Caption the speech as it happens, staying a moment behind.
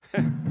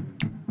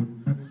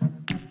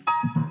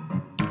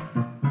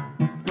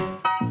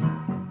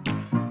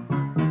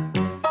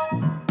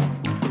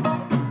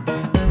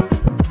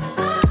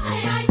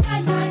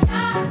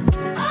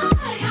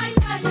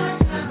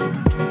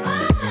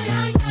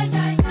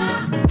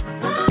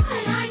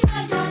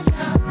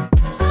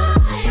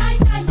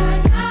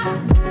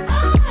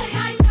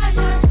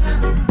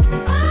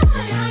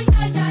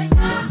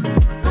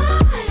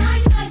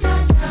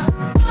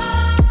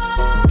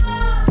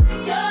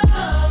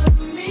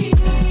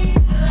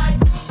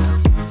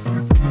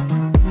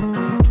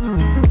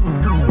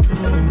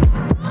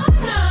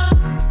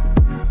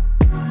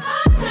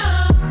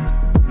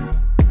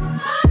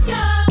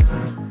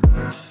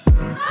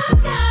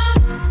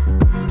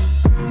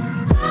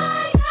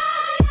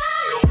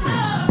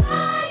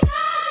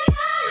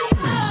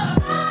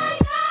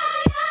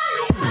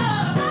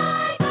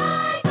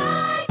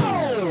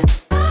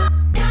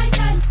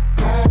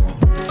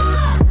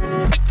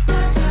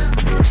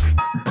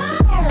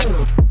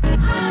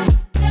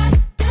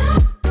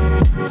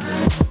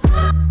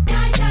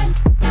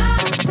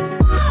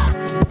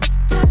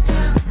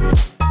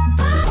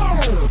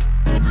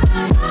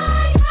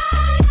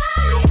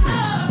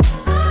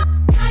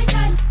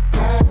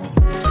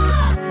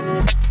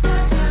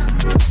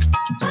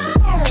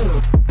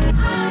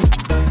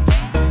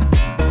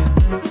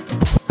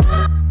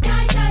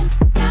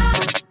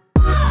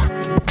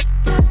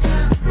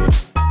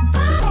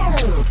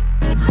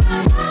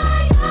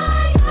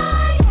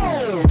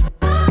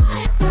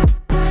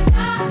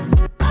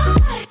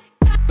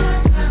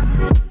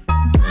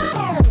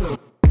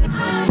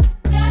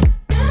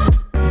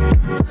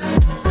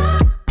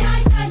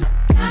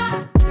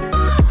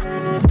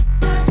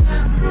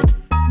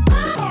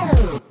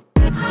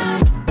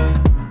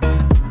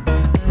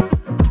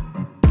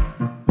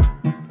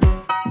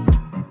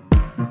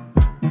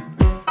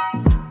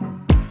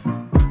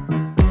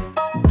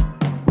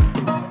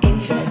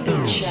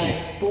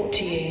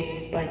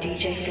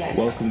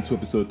to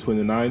episode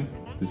 29.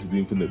 This is the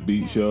Infinite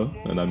Beat Show,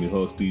 and I'm your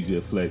host,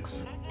 DJ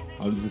Flex.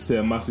 I want to say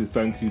a massive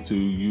thank you to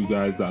you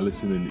guys that are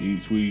listening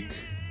each week,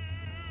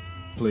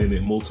 playing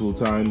it multiple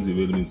times. It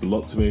really means a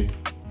lot to me.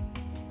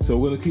 So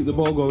we're going to keep the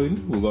ball going.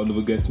 We've got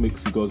another guest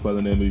mix. He goes by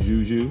the name of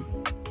Juju.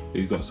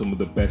 He's got some of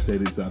the best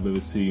edits that I've ever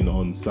seen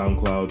on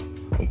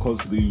SoundCloud. I'm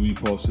constantly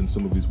reposting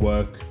some of his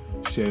work,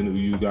 sharing it with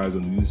you guys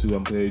on the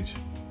Instagram page.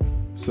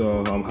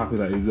 So I'm happy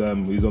that he's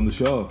on the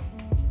show.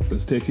 So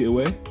let's take it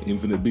away.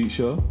 Infinite Beat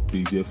Show,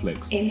 DJ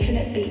Flex.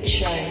 Infinite Beat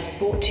Show,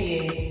 brought to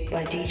you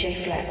by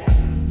DJ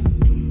Flex.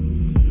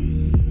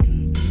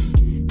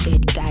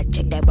 Good God,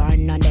 check that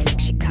burn on the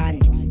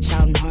Lexicon.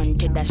 Sound horn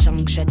to the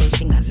song so they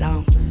sing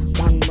along.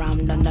 One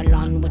round on the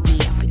lawn with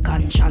the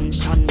African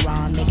sun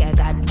raw. Make a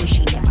God wish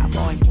he never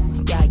born.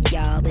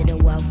 Yeah, with the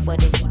wealth for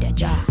the see the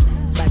job.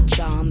 But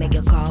y'all make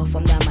a call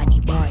from the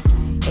money board.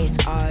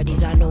 It's hard,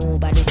 is I know,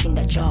 but it's in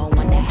the jaw.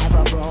 Wanna have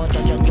a brawl,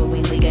 just do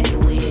it, we can do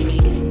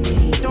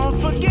it. Don't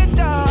forget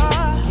the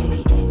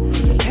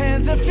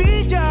hands that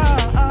feed ya.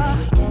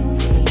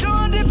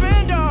 Don't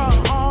depend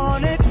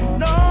on it,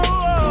 no.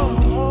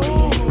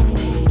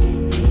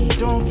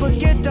 Don't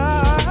forget the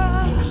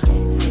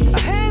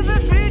hands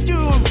that feed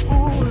you.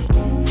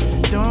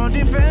 Don't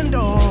depend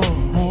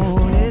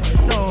on it,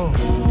 no.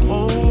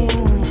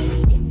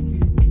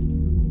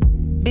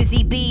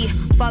 Busy bee,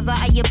 father,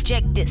 I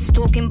object this.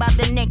 Talking about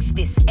the next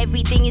this.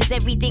 Everything is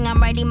everything,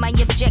 I'm writing my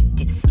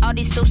objectives. Art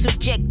is so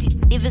subjective.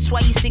 If it's why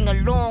you sing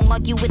along,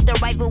 argue with the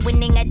rival,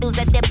 winning idols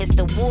at their best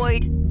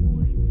award.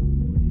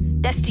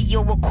 That's to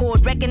your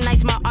accord.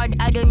 Recognize my art,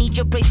 I don't need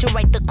your praise to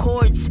write the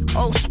chords.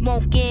 Oh,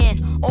 smoking,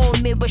 oh,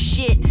 mirror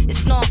shit.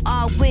 It's not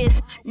our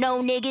with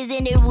no niggas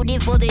in it rooting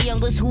for the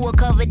youngest who are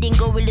covered in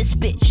gorilla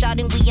spit.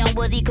 Shouting we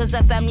unworthy cause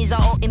our families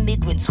are all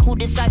immigrants. Who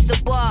decides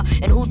to bar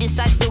and who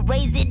decides to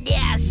raise it?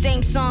 Yeah,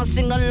 same song,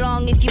 sing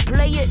along if you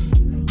play it.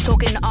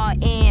 Talking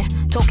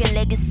RN, talking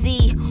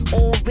legacy,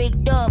 all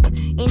rigged up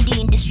in the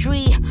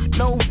industry.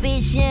 No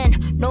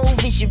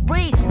vision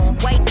race.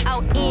 White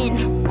out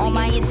in all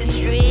my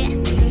ancestry.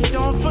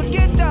 Don't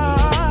forget the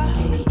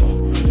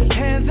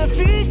hands that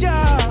feed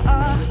ya.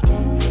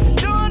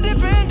 Don't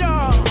depend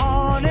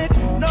on it,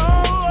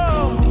 no.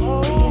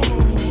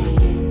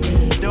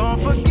 Don't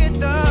forget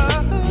the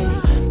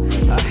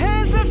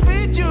hands that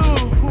feed you.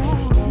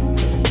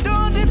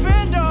 Don't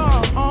depend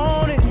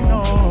on it,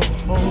 no.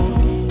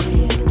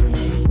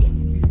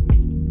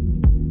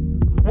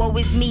 Woe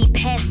is me,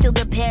 past still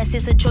the past.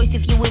 It's a choice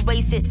if you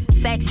erase it.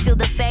 Facts still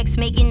the facts,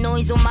 making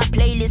noise on my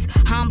playlist.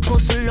 I'm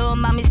supposed to learn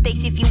my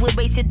mistakes if you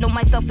erase it. Know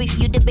myself if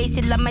you debase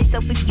it. Love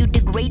myself if you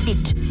degrade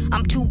it.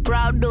 I'm too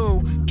proud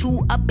though,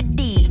 too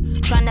uppity.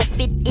 Trying to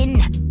fit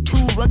in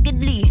too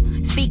ruggedly.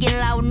 Speaking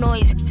loud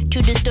noise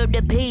to disturb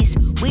the pace.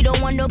 We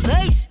don't want no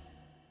pace.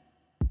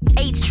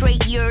 8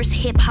 straight years,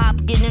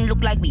 hip-hop didn't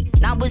look like me.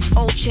 Now it's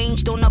all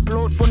changed, don't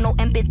upload for no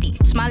empathy.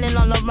 Smiling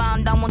all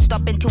around, I won't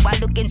stop until I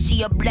look and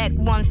see a black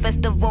run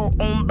festival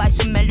owned by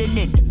some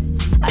melanin.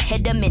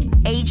 Ahead of men,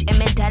 age and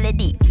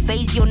mentality.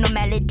 Phase your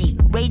normality,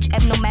 rage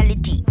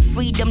abnormality.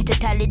 Freedom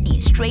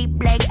totality, straight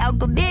black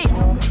alchemy.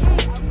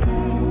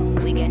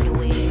 We can do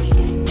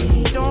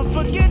it. Don't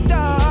forget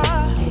the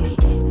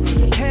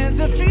hands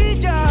that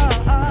feed ya.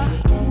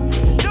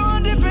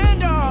 Don't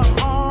depend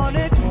on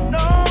it,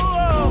 no.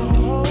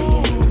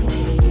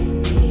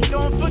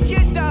 Don't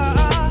forget the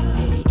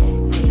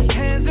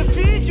hands that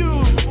feed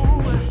you.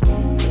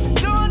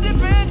 Don't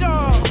depend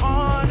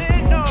on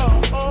it, no.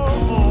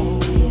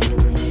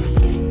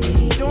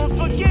 Don't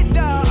forget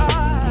the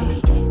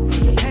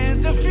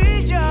hands that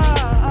feed ya.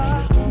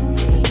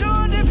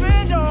 Don't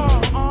depend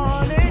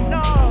on it,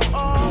 no.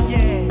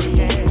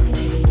 Yeah.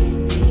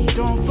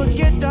 Don't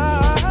forget the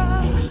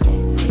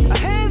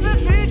hands that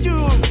feed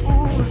you.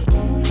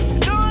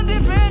 Don't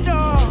depend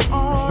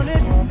on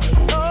it,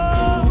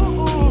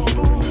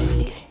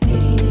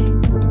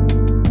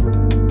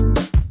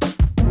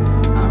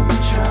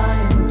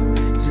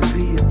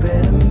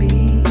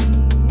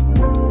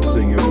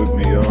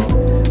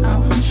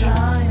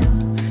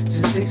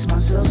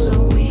 so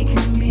we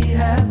can be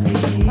happy.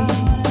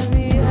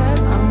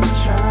 I'm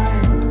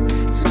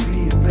trying to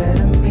be a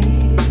better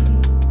me.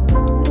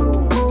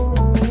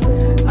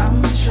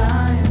 I'm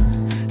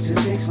trying to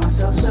fix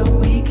myself so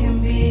we can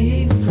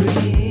be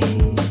free.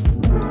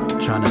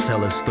 Trying to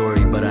tell a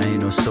story, but I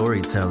ain't no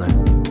storyteller.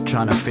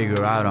 Trying to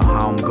figure out on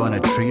how I'm gonna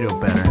treat her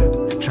better.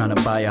 Trying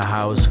to buy a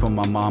house for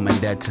my mom and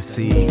dad to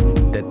see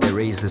that they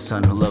raised a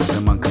son who loves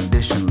them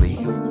unconditionally.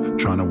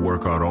 Trying to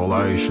work out all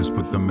our issues,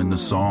 put them in the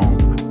song.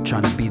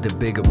 Trying to be the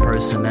bigger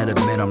person that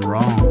admit I'm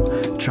wrong.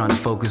 Trying to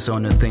focus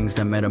on the things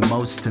that matter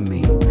most to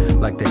me.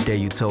 Like the day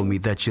you told me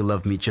that you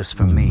love me just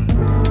for me.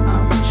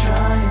 I'm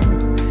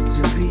trying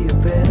to be a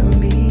better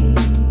me.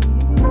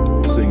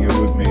 Sing it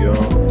with me,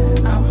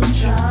 y'all. I'm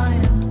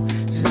trying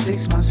to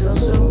fix myself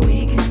so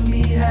we can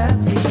be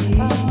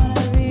happy.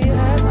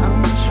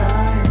 I'm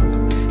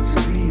trying to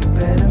be a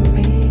better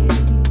me.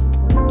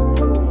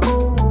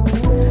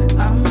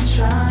 I'm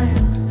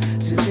trying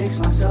to fix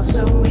myself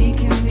so we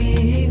can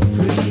be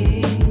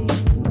free.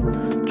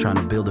 Trying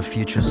to build a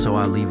future so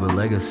I leave a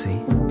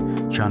legacy.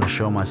 Trying to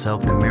show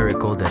myself the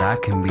miracle that I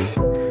can be.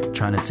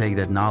 Trying to take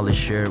that knowledge,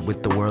 share it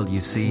with the world,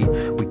 you see.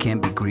 We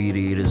can't be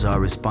greedy, it is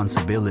our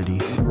responsibility.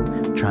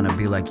 Trying to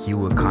be like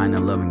you, a kind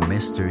and loving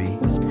mystery.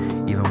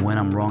 Even when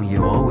I'm wrong,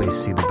 you always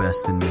see the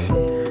best in me.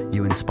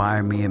 You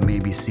inspire me and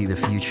maybe see the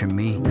future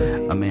me.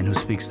 A man who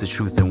speaks the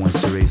truth and wants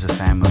to raise a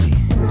family.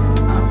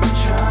 I'm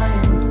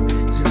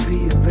trying to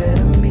be a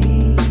better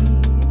me.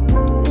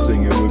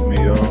 Sing it with me,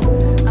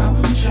 y'all.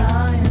 I'm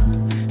trying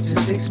to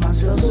fix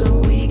myself so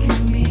we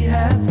can be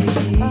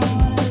happy.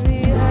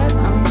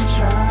 I'm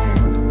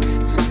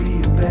trying to be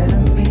a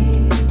better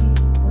me.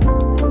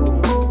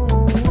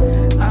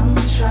 I'm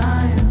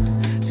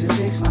trying to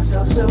fix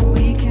myself so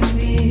we can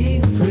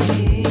be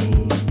free.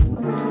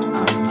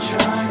 I'm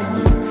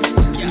trying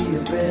to be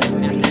a better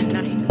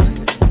me.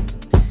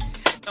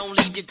 Don't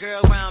leave your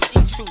girl around, be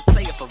true,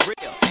 play it for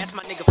real. That's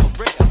my nigga for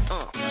real.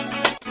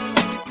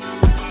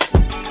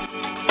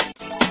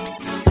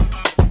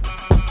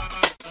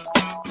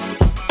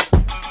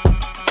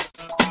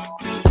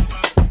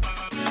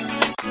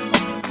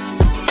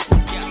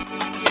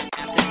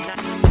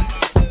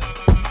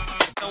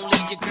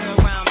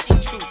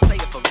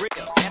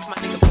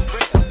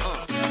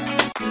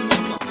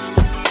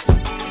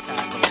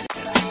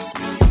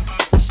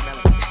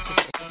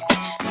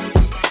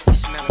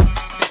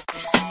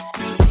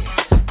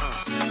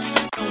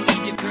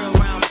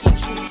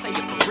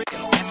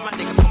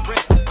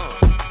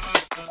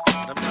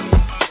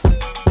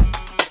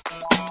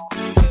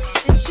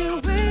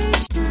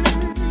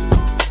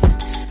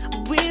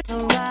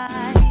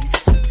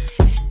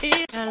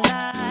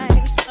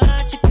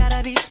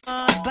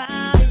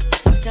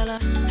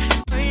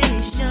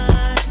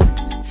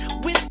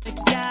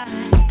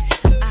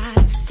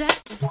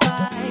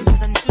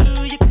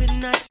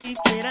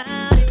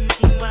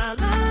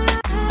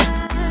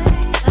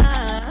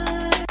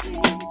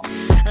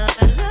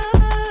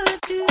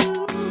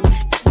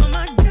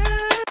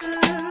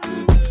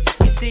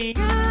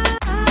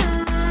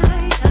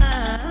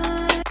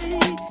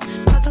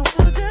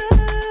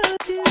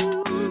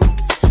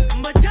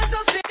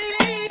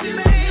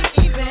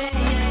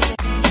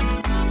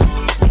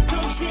 It's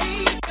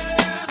okay,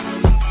 girl.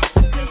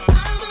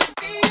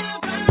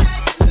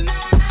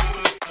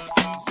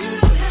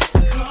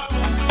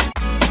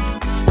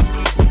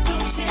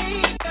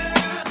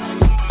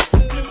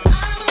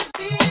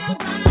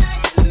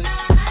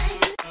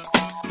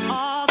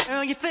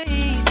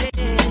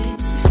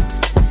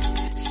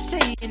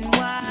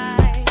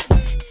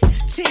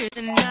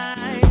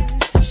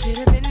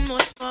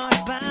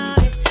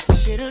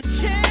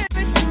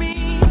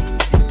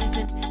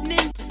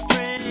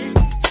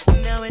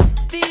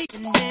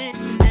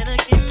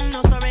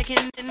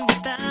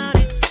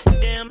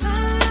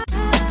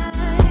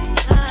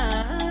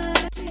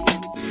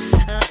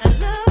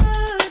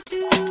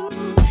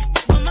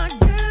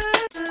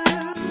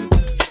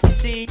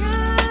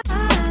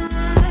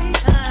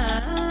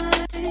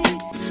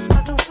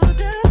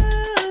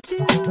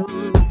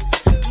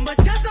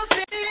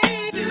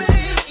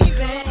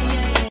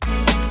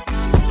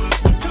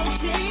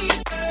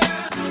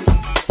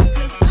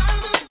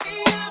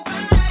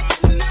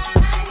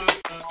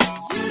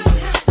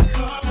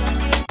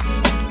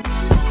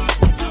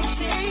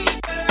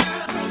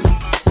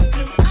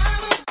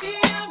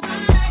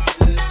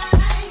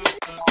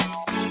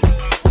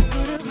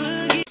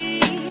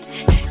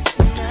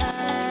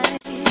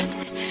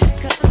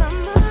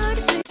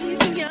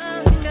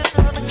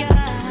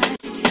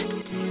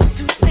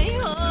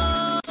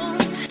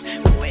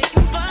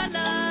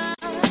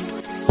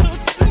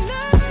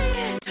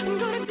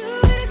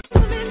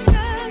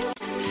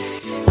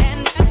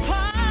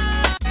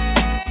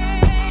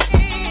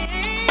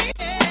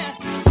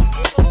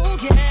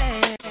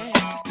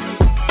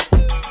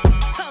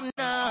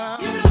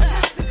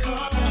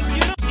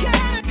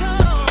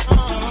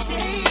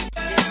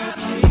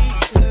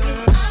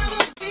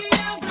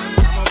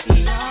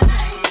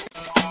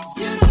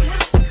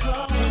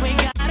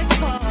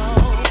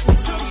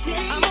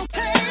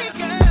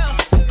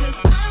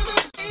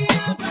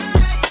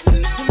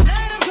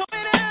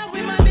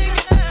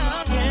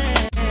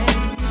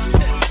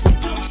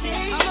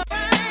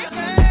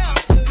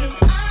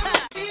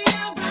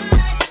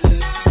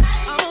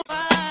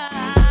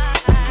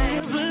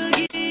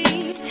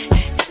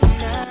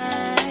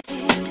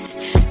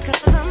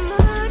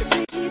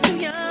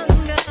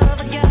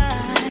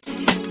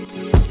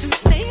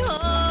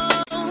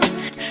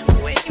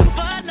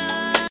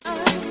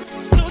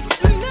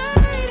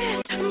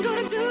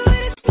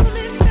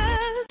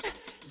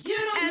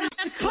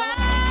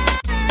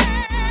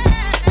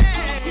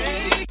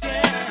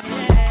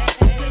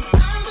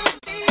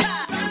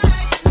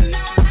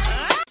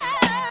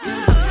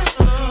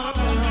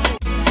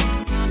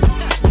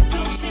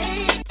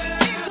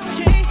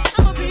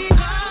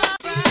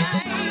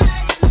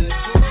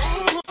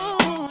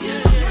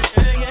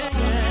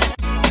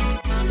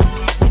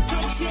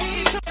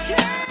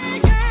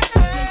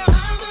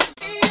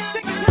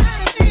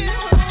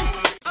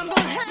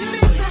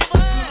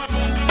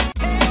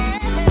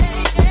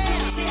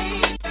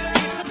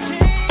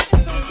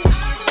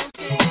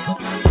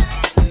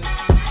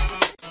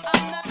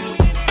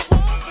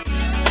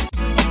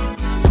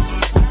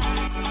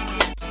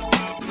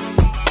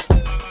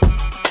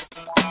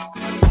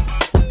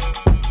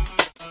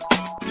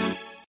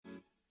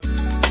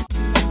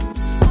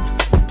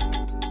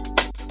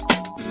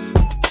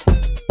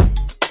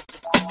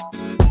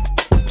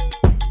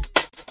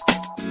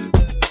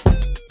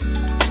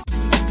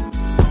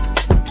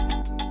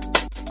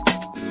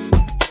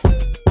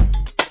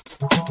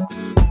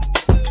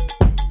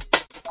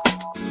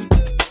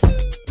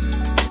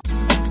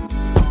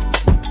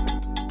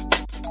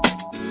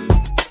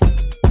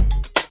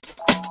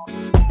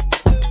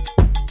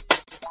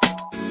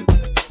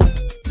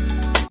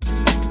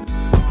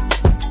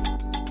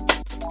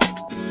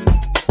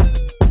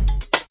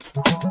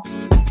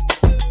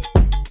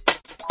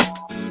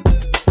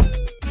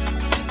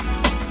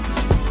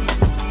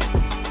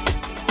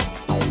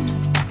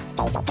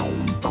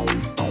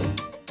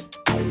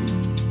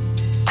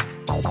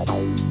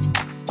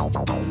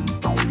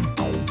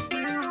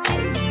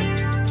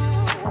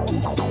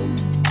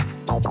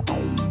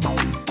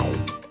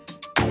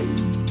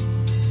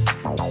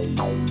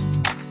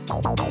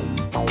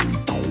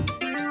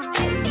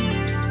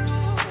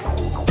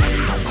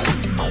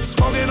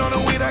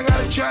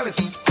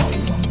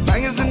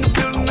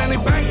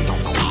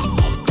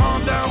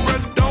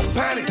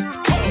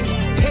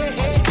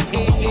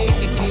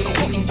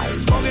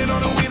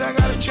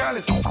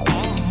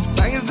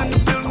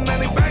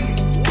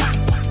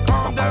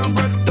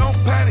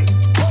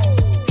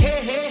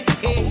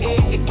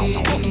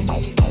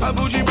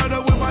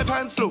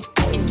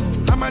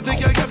 might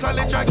take your gas, I'll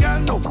let your girl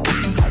know.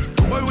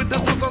 Boy with the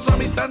stuff, so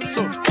me stand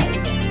so.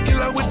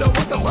 Kill her with the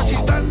water, that's why she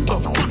stands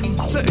so.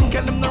 Certain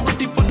girl, I'm not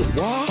ready for the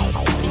war.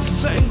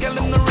 Certain girl,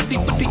 I'm not ready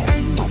for the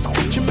angle.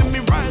 She made me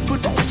ride for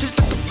the ashes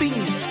like a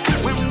fiend.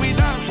 When we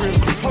dance real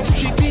quick, hope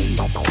she be.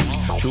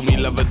 True me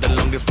love it the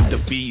longest with the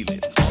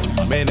feeling.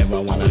 Man,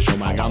 never wanna show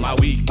my girl my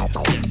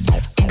weakness.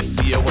 I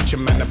see her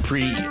watching man a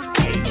pre.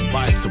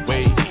 Vibes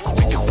away,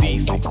 make it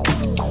easy.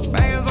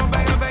 Bangers on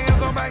bangers,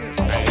 bangers on bangers.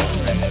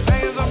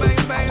 Bangers on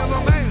bangers, bangers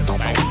on bangers.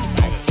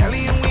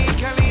 Kelly and weed,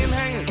 Kelly and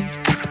hangers.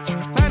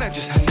 Man, I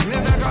just hanging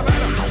in like a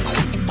banner.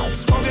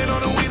 Smoking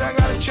on the weed, I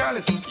got a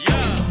chalice.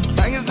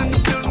 Bangers in the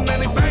building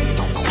and they banging.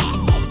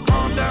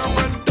 Calm down,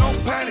 but don't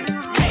panic.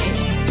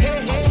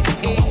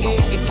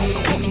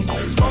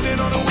 Smoking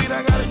on the weed,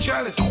 I got a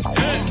chalice.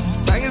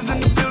 Bangers in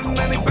the building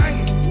and they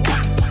banging.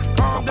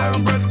 Calm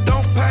down, but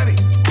don't panic.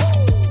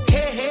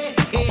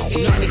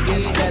 You know the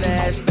niggas got a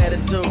ass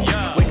attitude.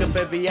 Wake up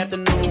every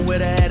afternoon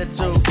with an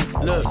attitude.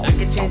 Look, I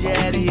can change your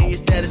attitude and your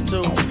status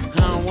too.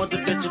 I don't want the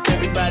bitch if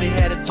everybody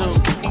had it too.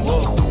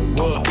 Whoa,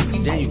 whoa,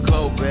 then you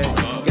cold, babe.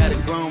 Got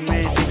a grown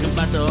man thinking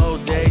about the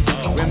old days.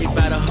 Ran me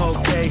by the whole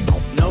case,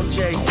 no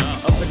chase.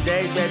 Up for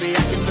days, baby,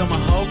 I can feel my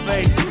whole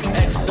face.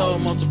 XO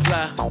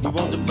multiply, we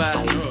won't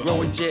divide.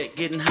 Growing jet,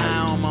 getting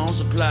high on my own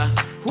supply.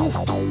 Whew.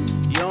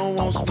 You don't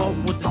want smoke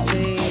with the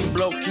team.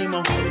 Blow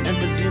chemo,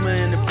 emphysema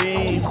in the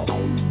beam.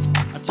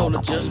 I told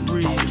her just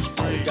breathe.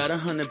 Got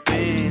 100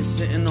 bands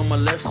sitting on my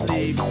left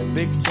sleeve.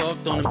 Big talk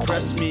don't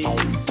impress me,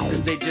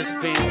 cause they just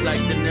fans like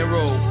De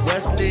Niro,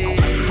 Wesley.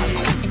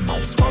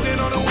 Smoking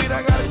on the weed,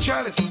 I got a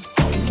chalice.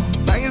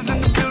 Bangers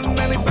in the building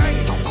and they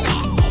banging.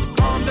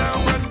 Calm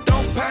down, but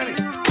don't panic.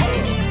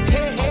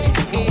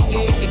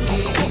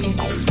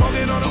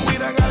 Smoking on the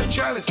weed, I got a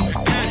chalice.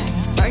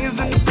 Bangers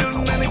in the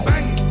building and they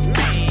banging.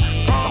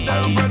 Calm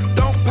down, but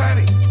don't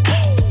panic.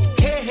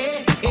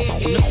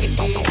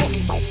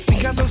 Mi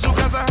casa, su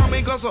casa, how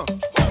me gozo.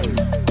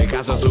 Mi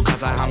casa, su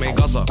casa, how me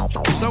gozo.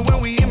 So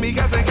when we in mi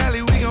casa,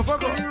 Cali, we gon'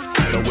 fuck up.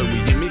 So when we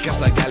in mi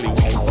casa, Cali, we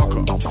can fuck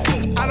up.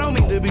 I don't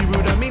mean to be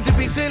rude, I mean to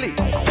be silly.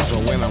 So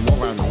when I walk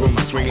around the room,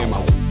 I swing in my.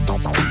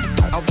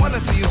 I wanna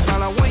see you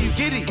smile, I want you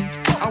giddy.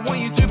 I want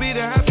you to be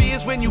the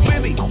happiest when you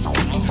with me.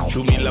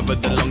 True me love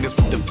it the longest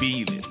with the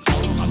feeling.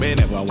 Man,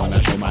 never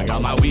wanna show my girl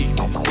my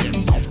weakness.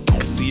 I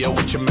can see her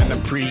with your man a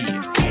pre.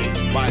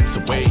 Vibes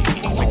away,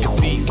 make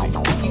it easy.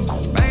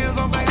 Bangers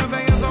on bangers,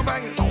 bangers on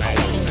bangers.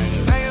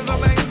 Bangers on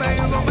bangers,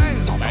 bangers on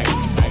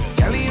bangers.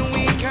 Kelly and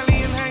weed,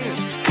 Kelly and hangers.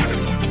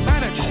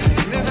 Man, I just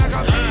hanging in like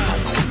a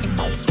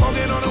banner.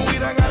 Smoking on the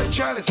weed, I got a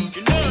chalice.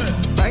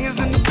 Bangers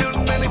in the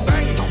building and they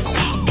banging.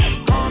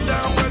 Calm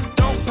down, but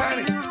don't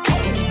panic.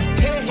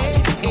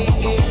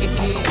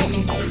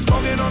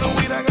 Smoking on the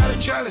weed, I got a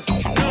chalice.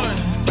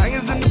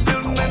 Bangers in the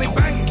building and they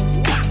banging.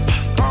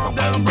 Calm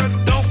down, but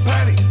don't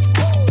panic.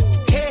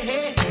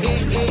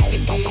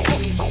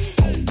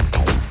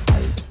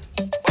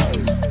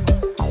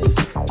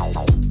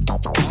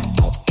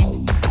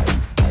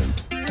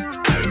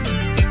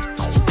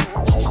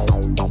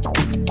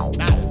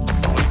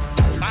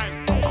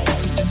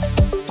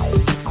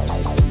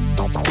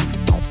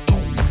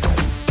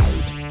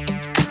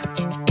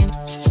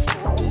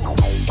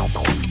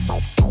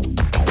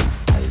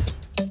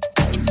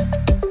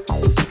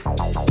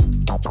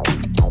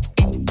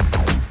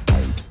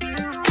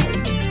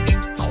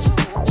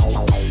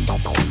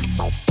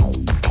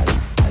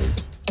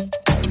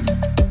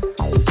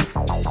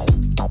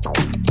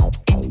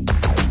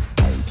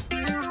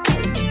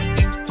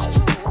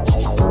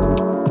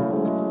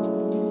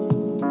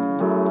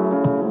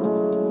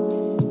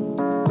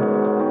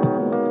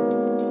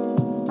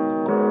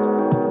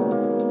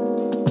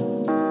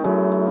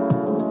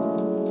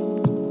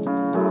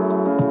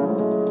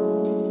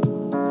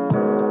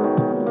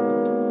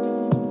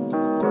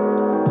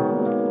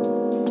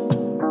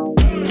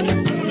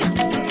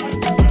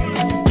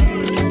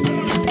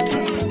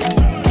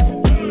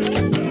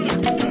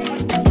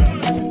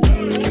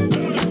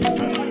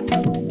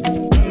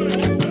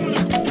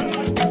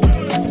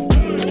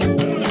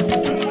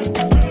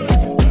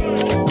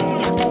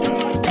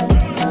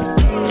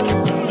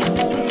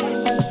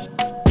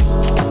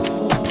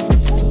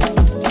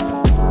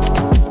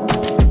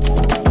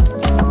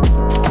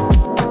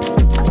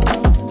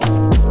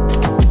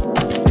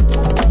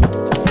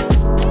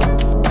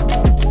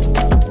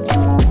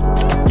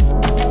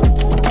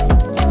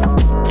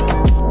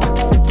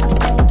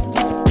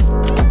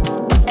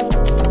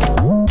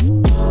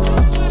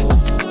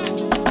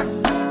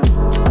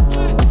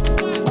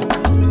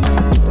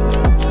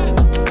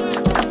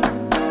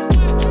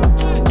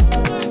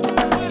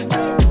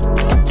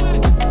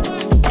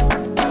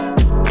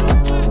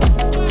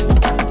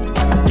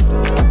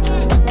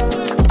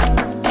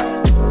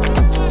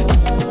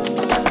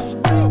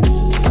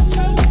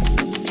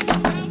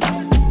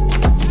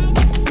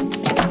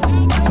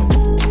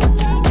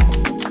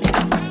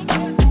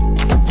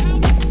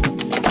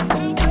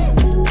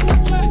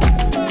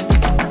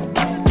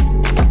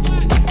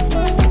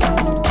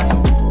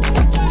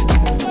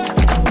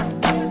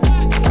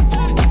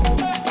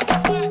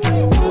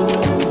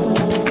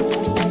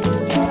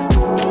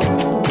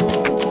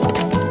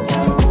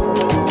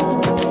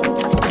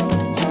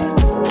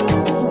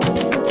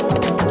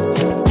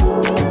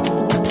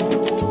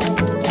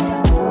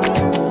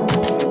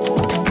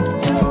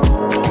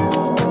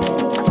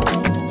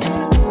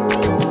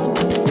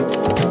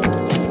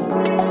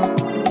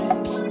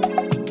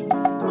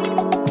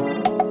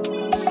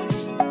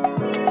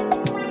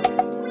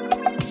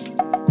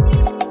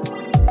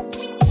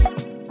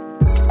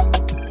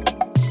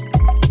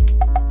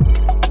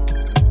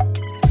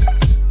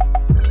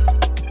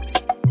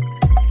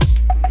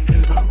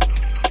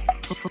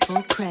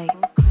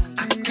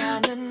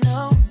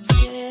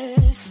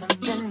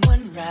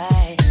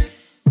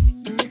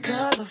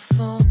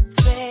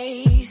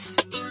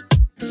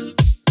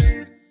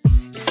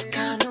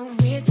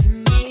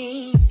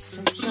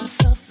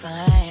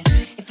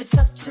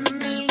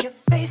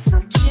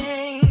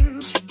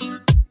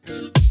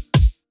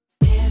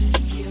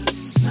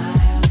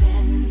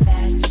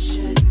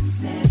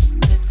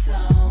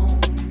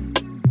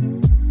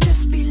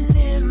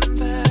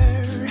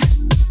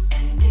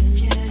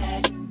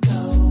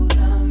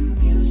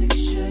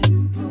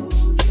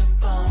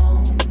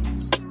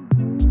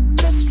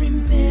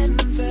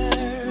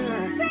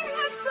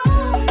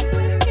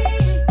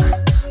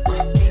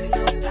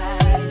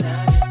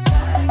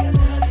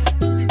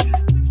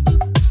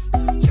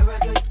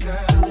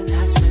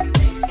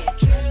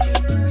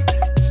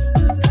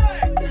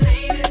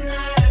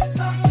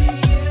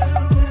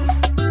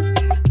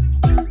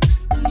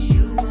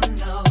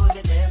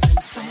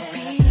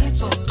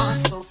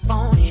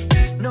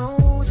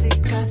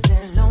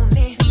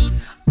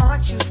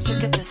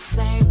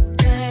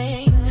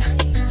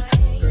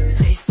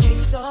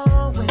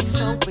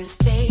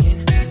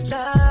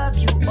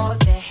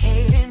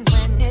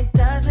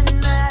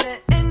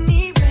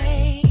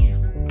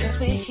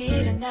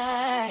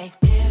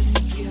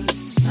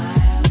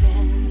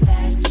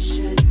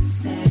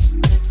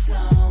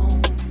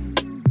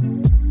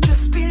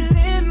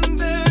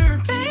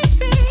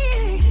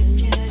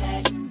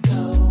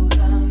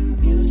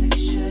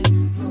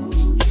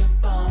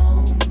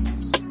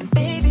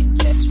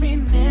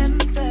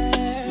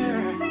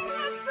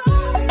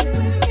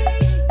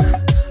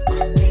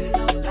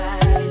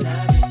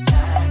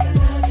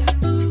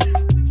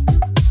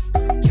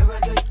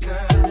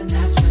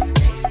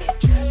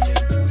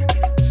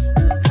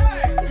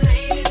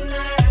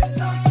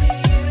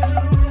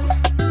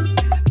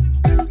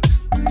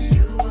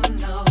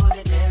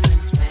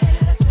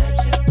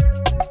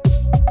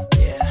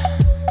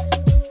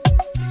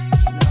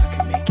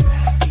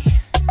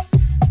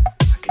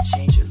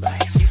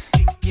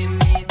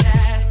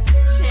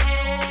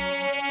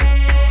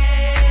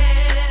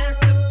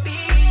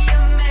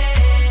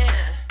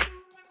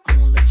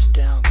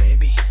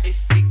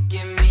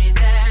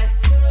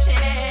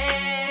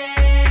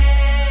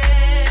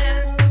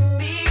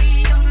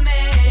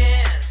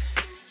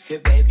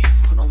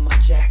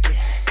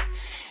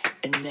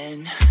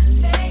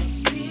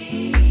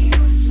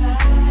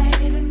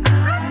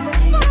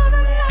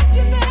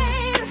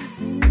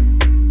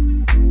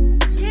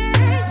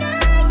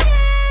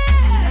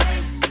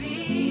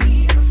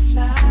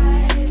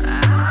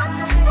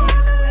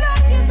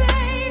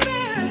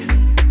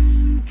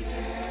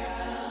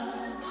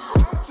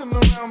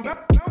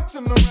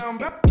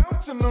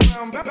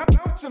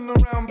 bouncing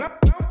around,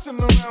 bouncing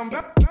around,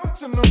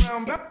 bouncing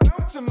around,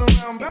 bouncing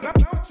around, bouncing around,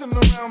 bouncing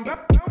around,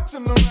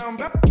 bouncing around,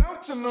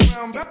 bouncing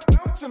around,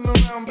 bouncing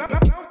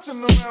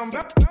around,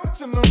 bouncing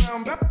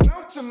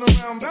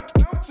around,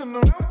 bouncing around,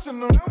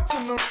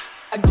 bouncing around.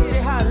 I get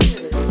it how I live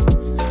it.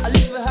 I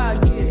live it how I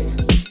get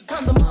it.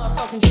 Come the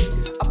motherfucking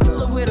bitches. I pull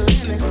her with a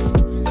lemon.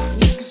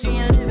 Nigga, she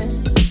ain't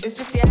living. It's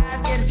just your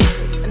eyes get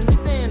it. And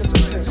this ain't a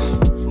scrimmage.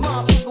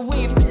 Motherfucker,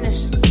 we ain't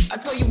finished. I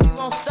told you we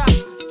won't stop.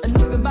 A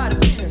nigga by the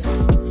business.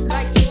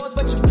 Like yours,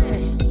 but you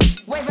winning.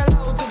 Waving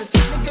low to the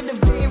top, nigga, the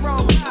very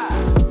wrong guy.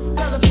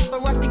 Tell the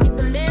paparazzi, get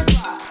the lens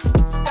right.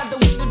 Got the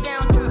window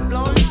down, top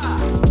blown up.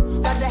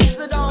 Got the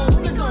hazard on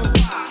when you gon'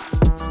 fly.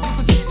 You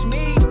could catch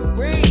me,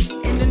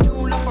 breathe, in the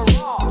new La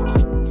Ferrari.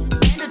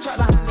 And the truck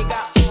behind me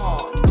got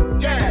on.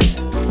 Yeah,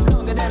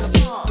 longer than the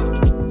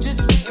palm.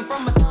 Just waiting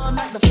from my thumb.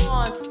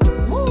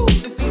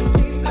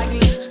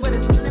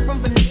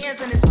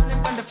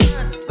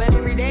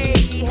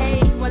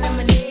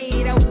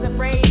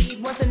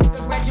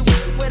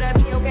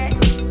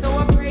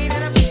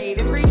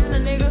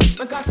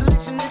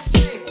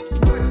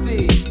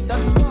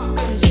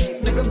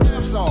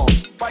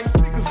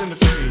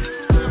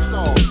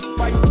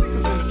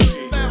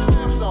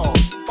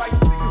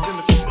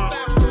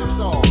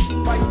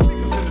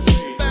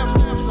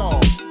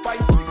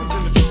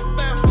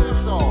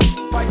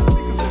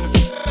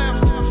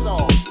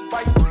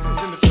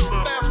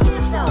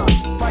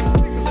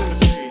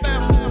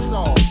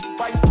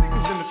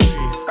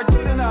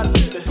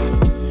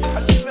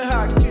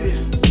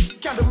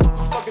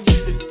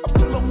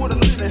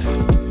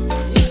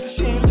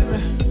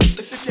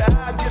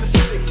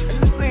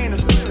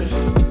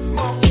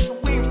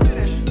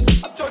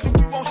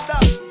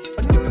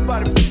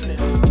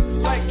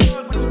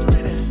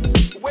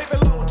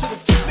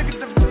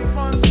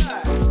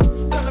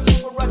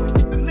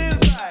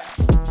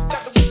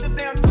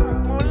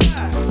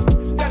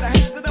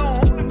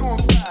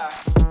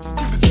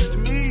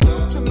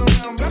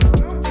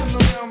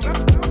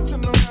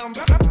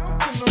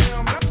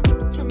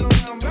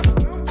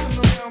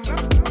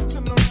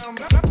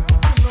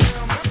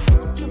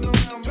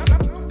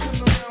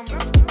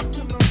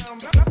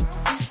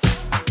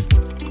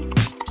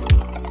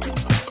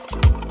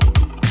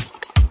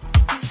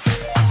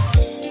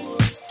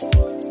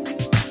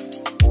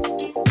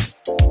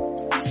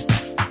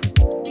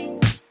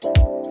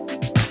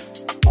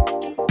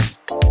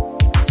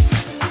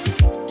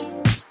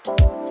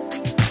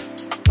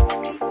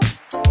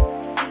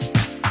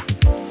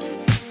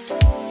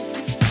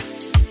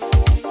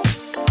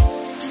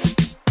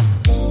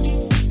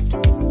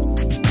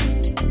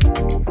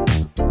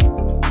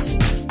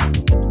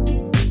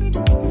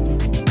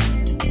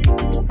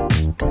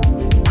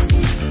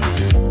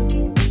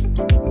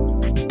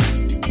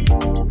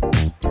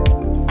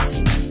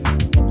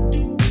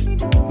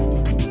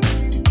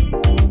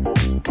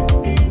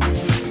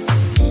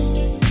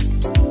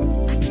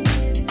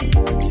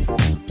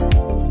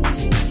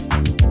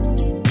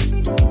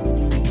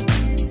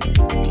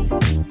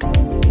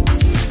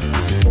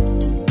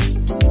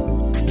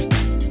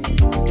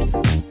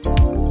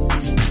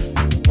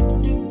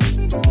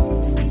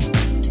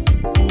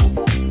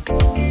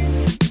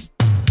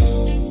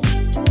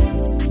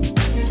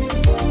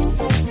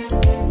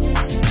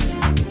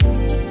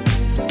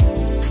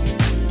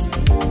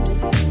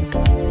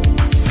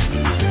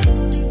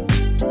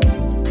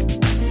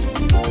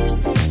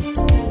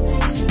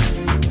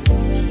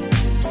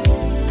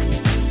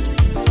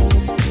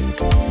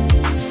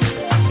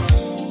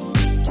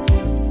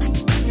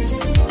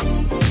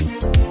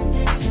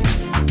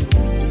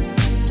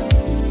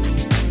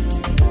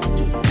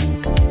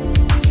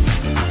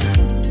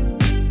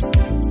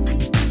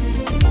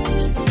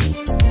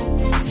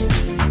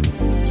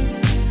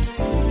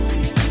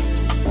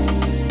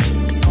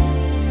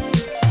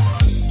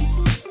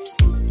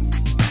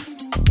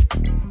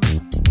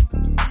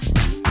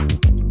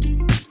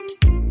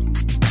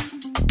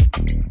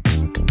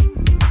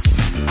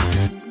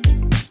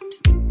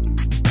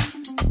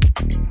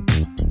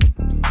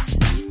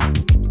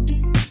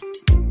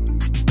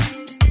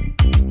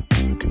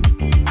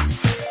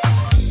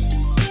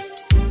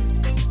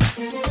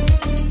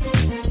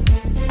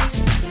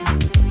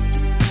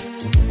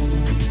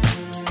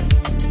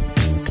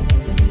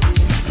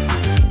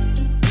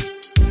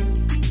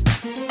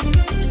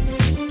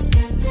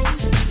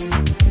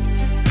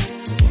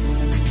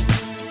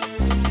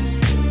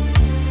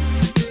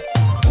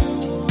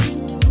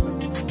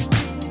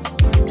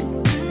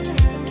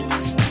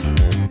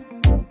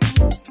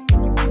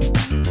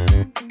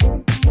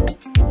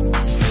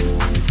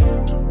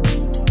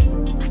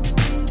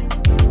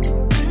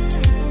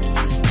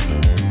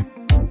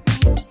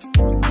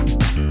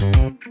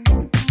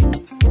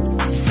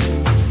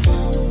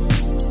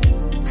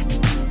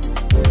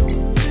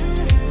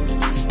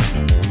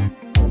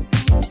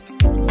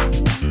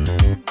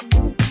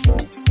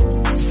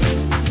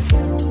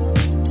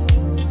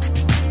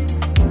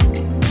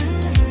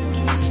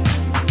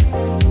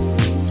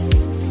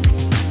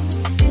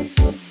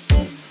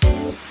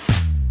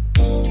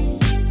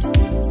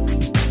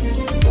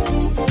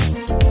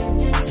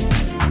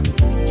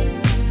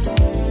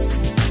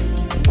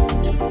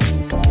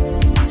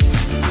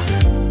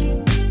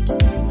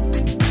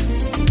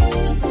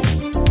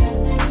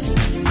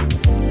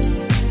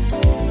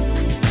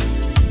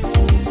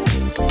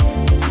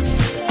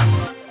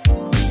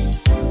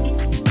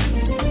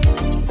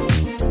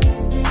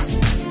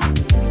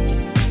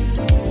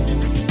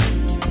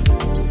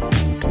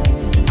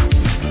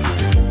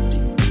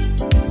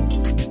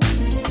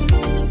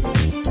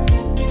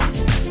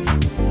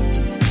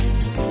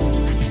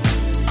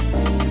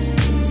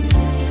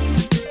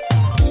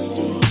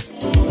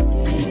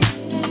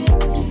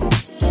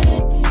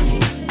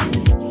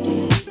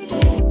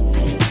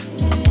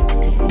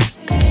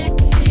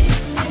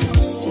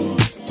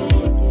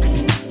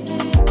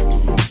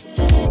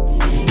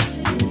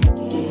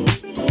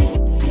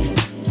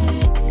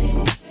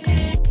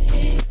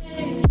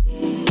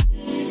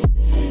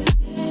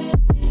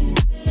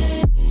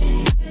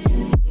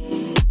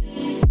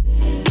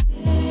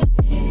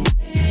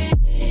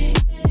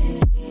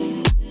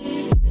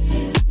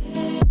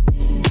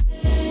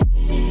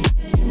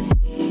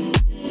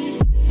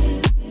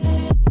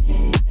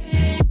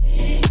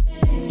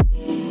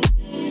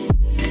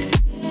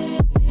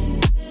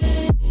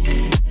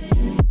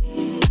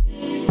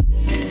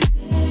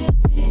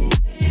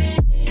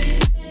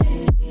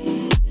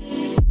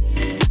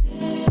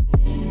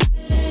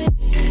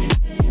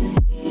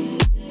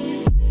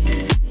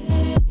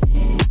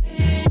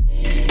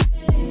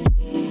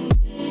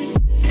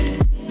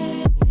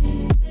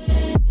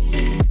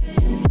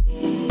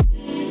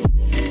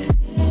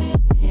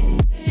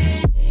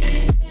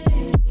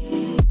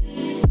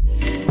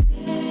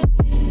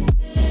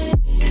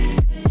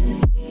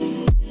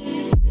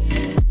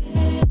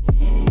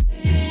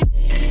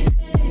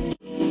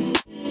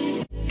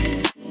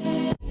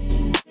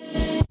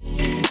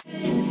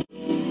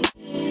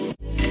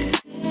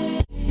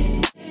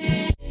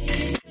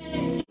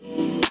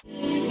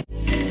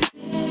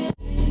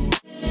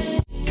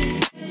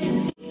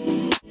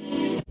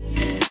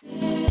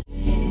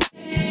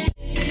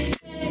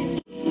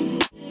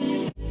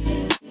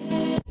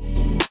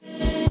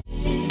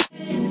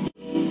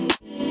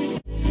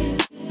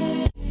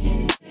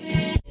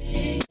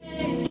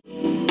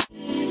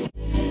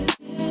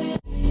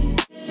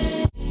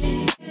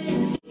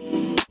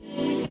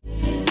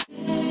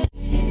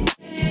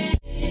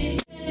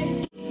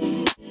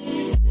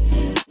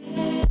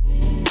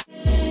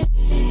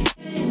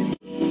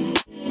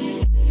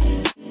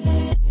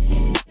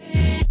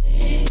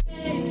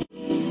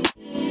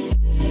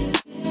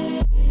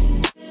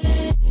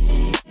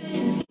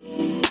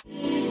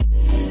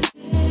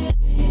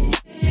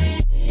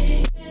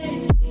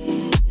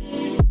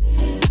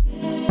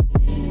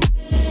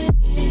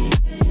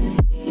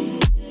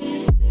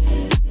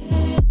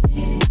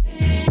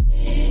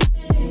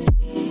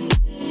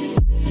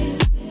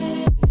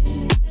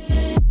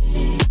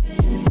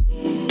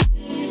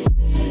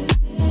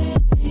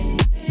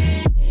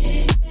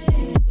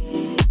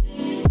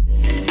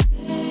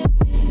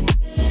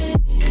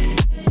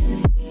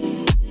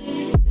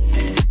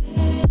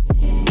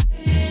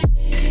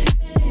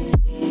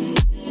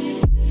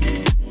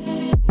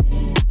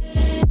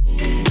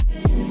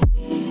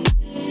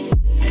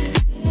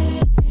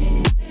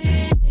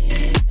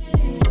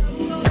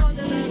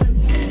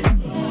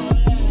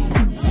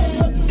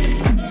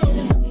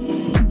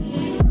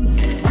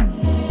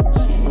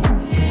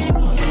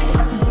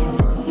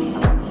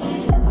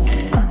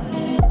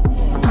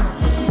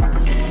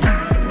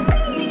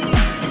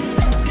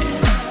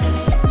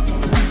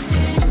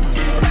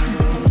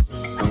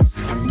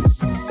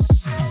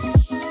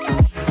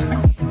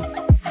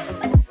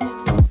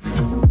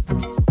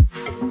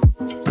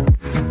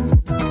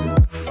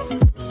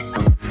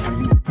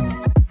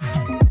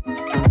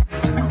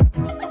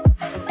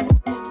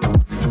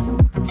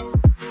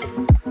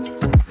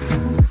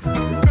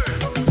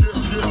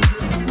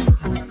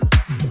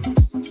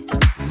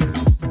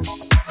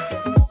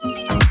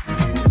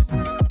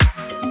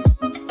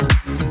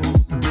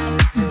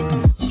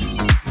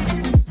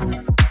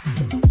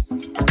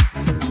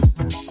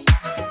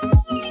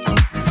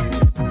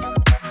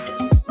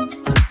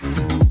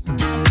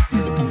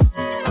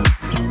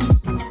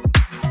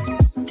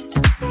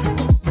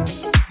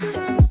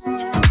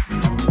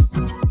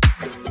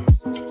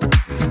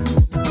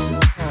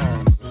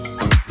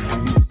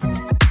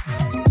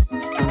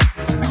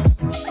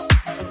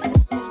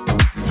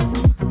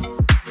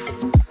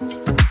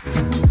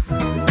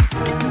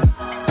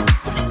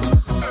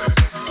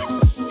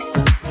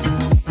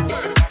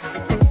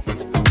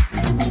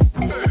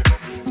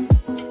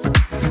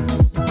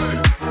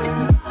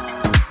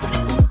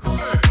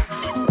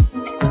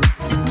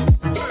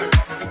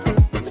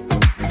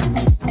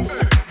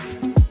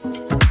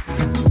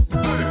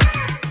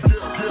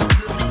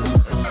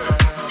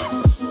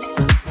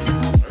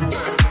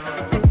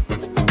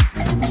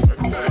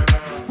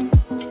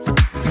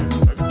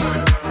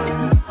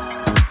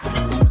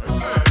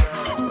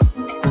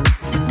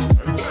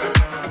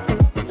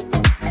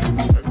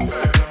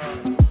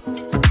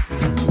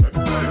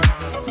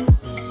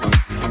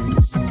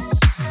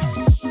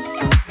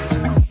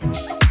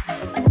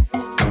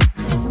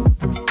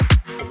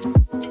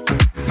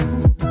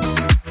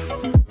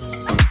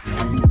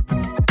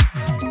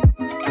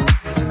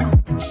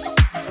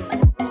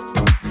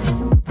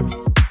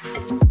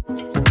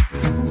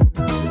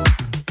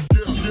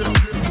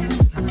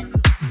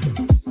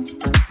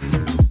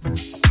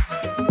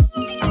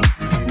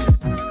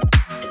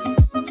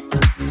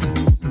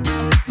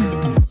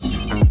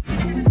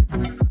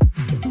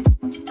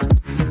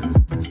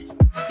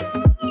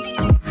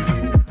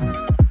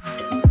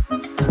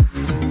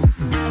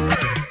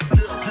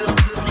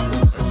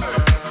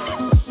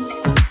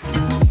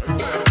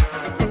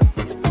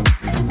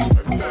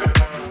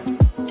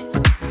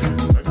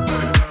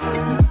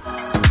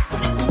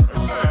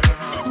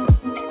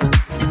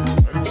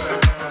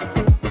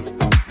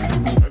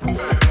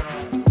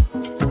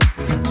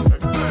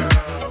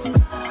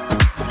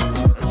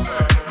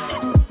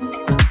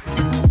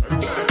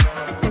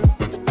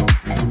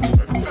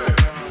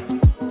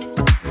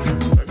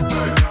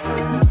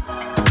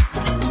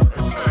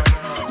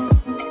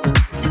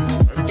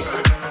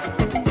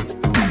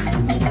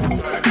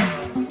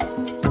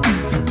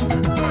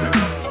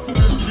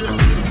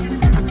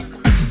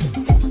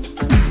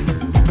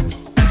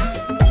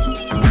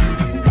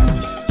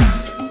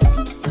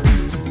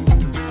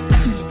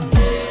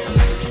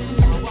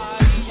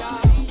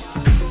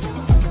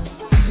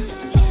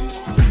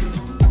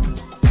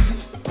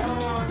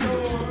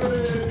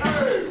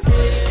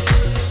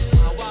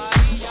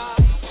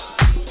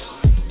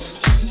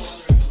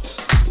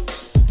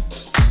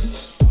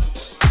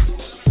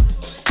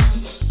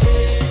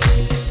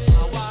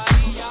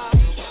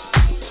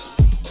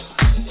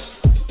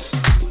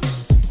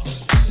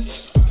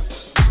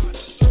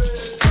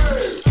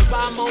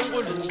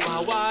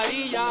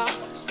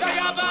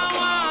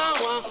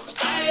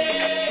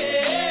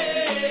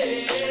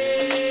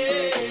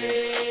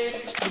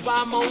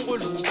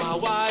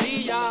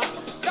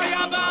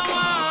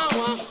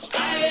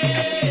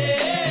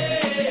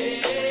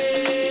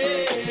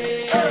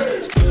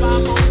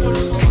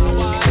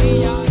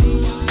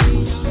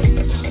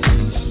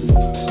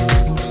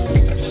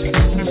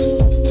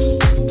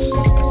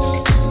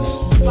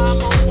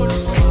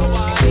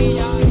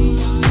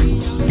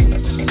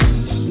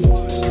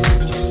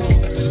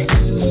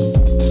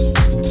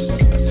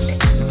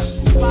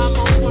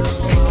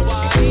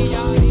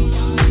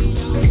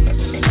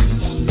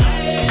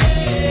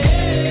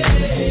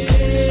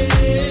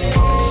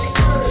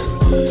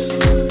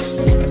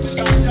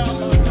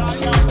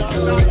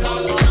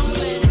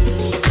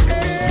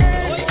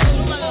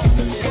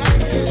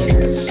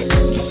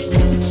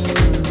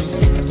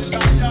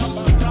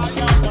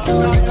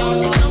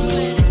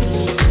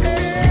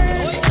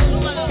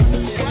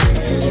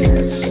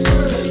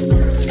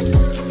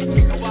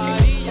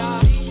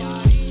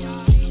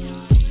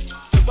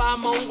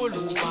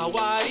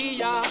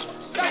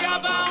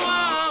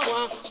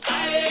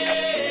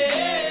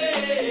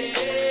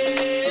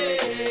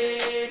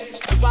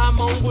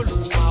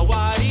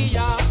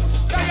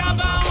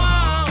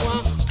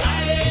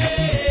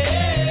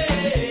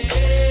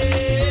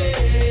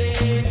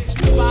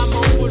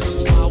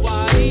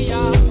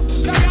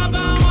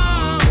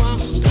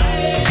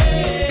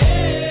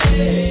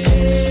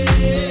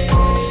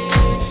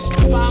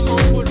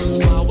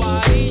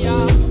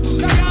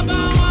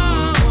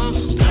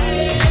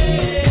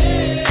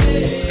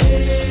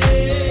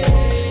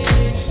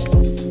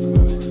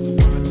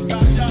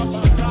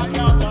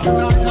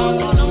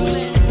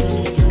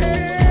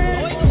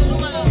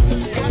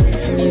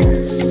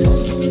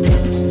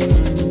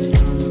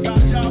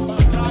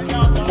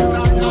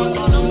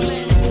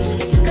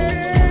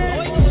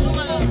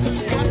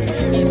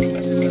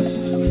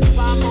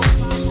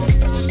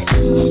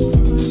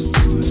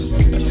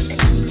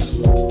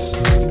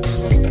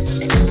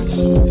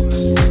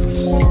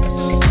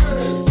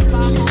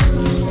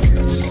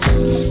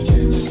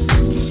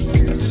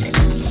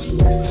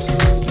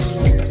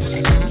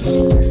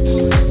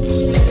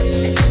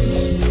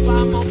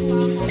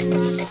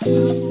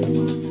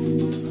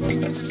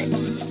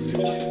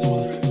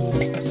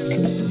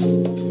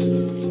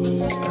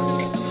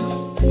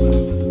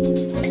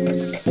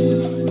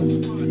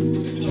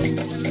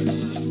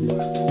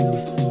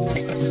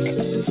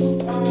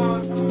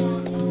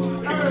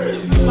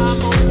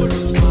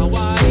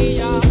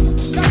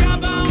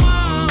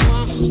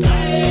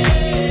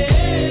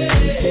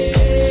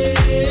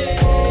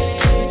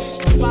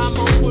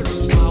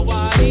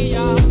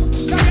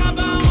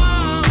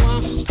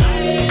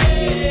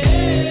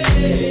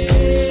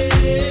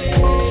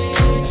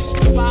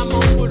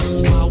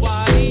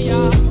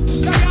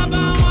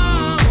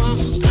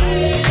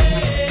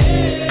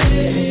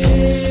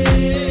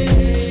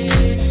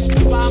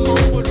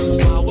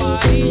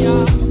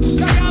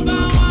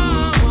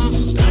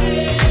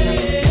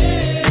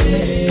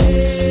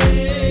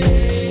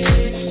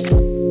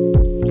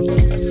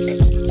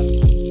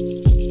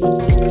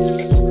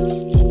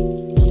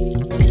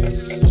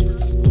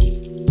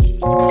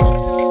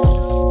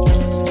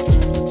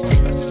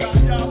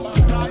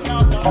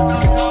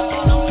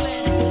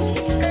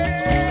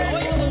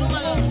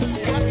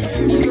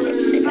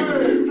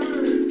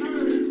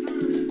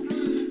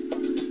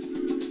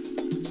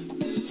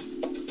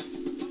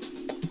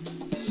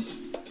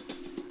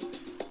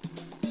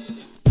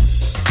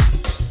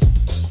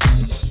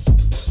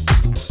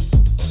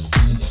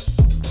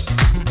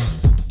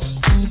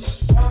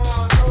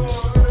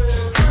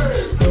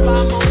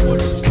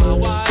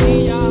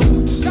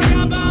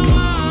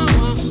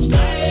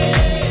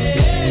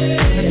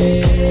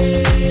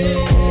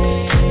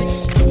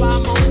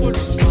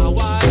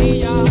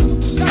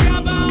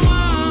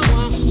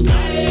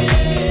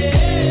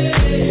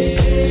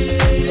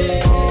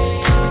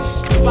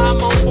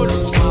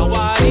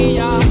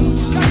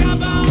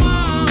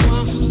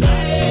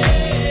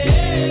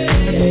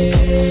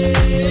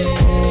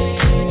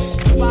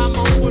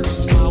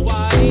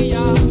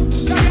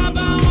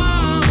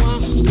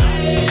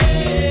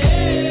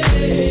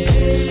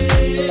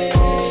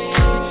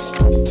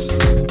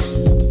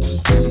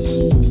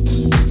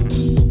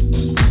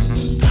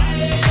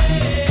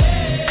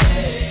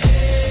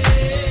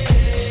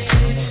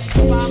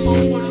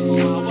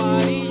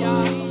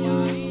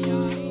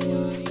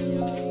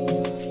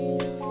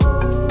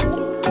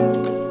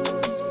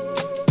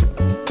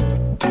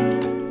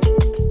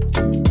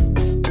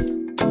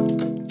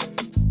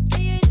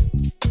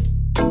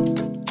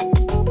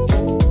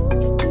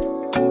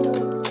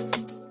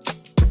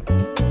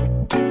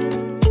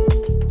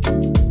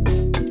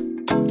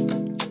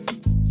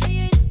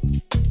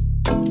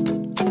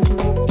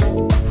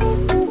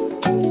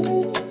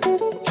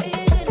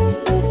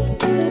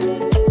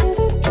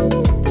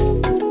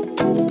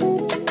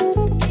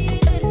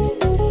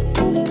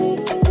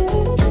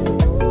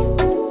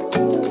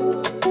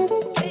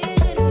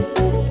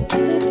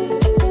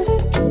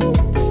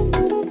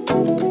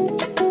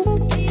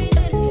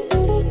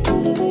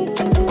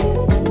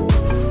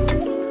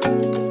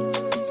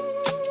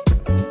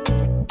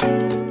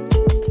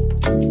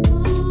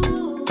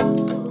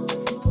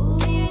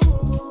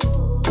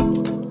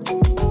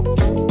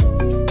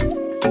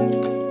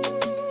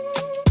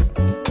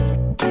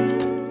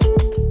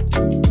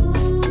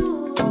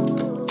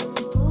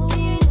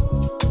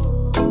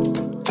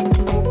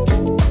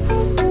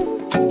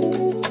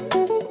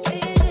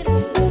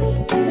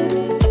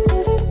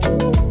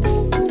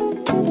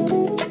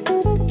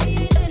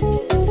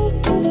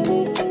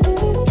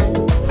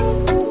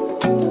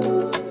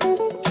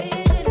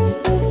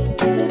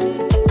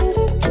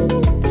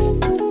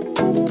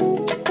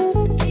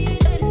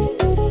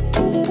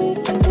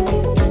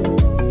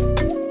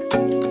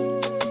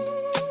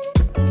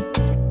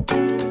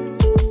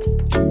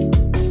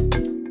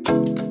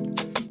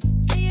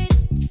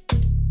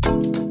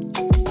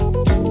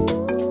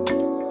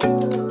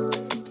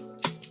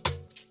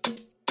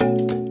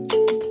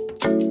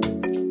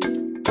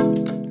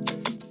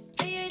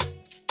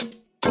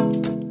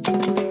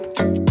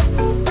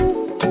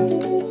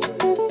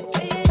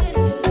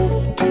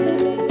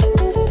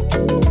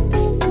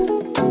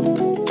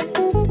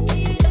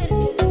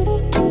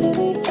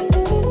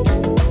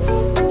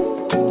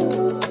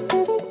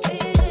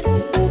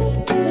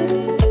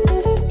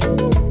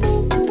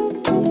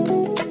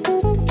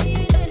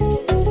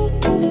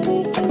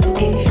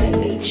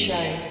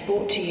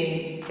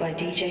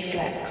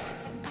 Flex.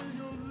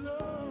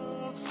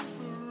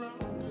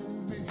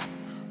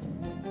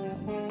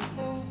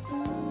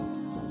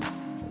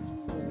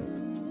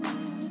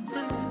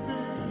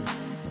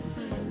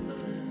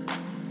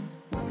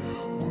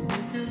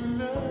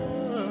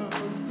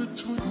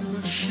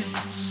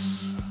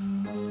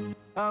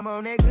 I'm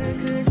on that good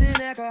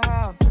cushion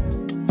alcohol.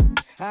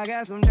 I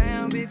got some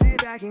damn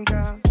bitches I can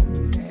call.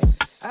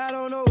 I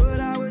don't know what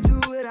I would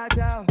do without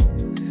y'all.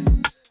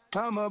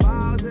 I'm a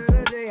ball to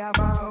the day I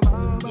fall.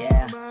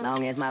 Yeah,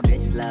 long as my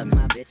bitches love me,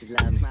 my bitches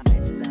love me, my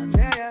bitches love me,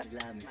 my bitches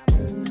love me, my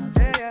bitches love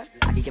me. Yeah.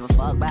 I can give a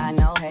fuck by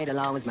no hate as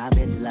long as my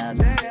bitches love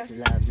me, my bitches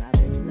love me, my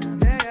bitches love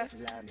me, my bitches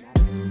love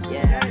me.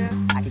 Yeah,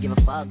 I can give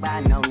a fuck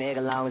by no nigga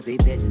as long as these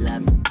bitches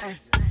love me.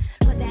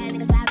 What's that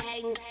nigga stop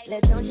hating?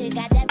 Lil' Tune shit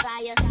got that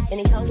fire. And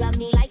these hoes love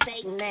me like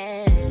Satan,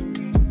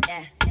 man.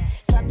 Yeah.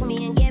 Fuck with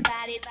me and get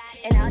bodied.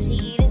 And all she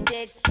eat is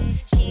dick.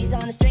 She's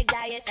on a strict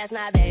diet, that's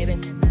my baby.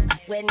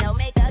 With no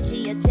makeup,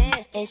 she a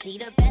 10. And she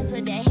the best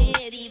with that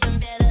head, even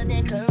better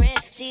than Corinne.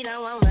 She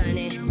don't want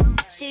money.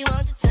 She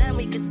wants the time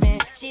we can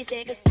spend. She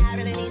said, cause I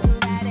really need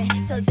somebody.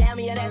 So tell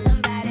me you're that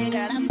somebody.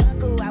 Girl, I fuck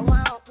who I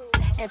want.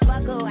 And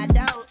fuck who I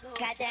don't.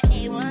 Got that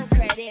A1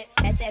 credit.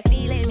 That's that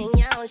filet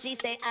mignon. She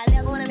say, I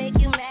never wanna make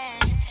you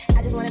mad.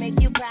 I just wanna make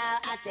you proud.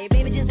 I say,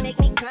 baby, just make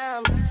me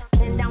come.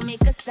 And don't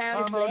make a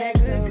sound. I'm on that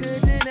good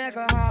cushion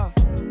alcohol.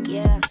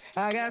 Yeah.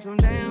 I got some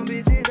damn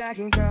bitches I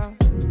can call.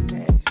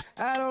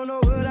 I don't know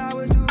what I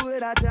would do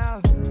without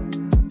y'all.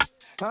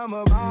 I'm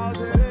a ball to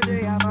the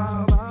day I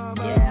fall.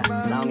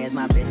 Yeah, long as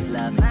my bitches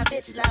love me, my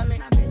bitches love me,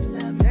 my bitches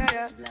love me, my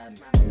bitches love me,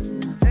 my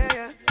bitches love me.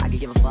 Yeah. I can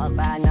give a fuck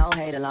by no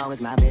hate as long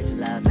as my bitches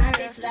love me, my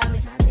bitches love me,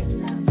 my bitches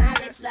love me, my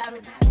bitches love me.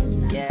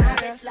 Yeah,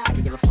 I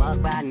can give a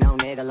fuck by no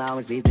nigga as long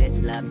as these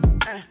bitches love me.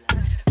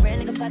 Real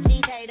nigga, fuck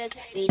these haters.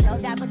 These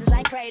hoes got pussies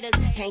like craters.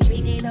 Can't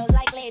treat these hoes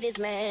like ladies,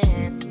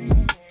 man.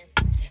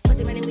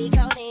 Pussy when we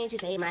codeine. She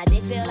say my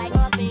dick feel like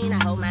morphine.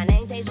 I hope my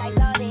name tastes like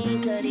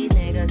sardines to these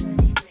niggas.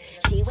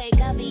 She wake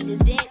up, eat this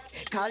dick.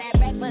 Call that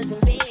breakfast in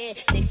bed.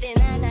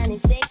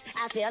 69.96,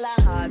 I feel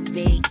a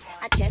heartbeat.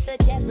 I chest to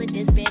chest with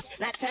this bitch.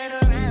 Now turn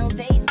around,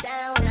 face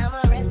down. I'm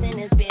arresting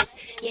this bitch.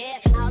 Yeah,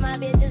 all my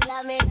bitches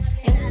love me.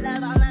 And I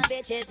love all my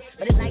bitches.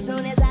 But it's like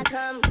soon as I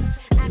come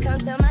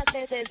to my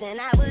senses. And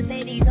I would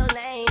say these whole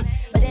names.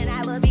 But then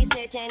I would be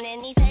snitching.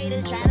 And these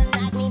haters try to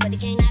knock me. But they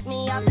can't knock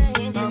me off the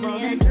hinges. I'm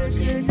on that good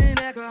cushion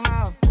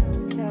alcohol.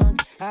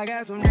 I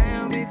got some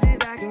damn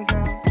bitches I can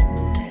call.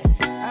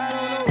 I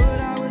don't know what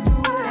I would do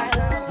without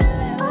y'all.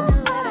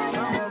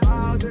 I'm a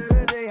ball to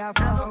the day I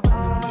fall.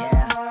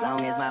 Yeah,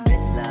 long as my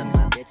bitches love me,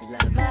 my bitches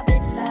love me, my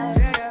bitches love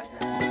me.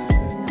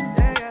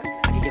 Yeah.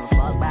 I can give a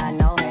fuck by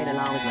no hate as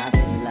long as my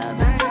bitches love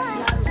me.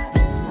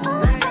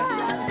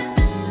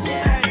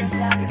 Yeah,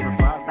 I can give a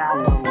fuck by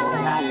no hate.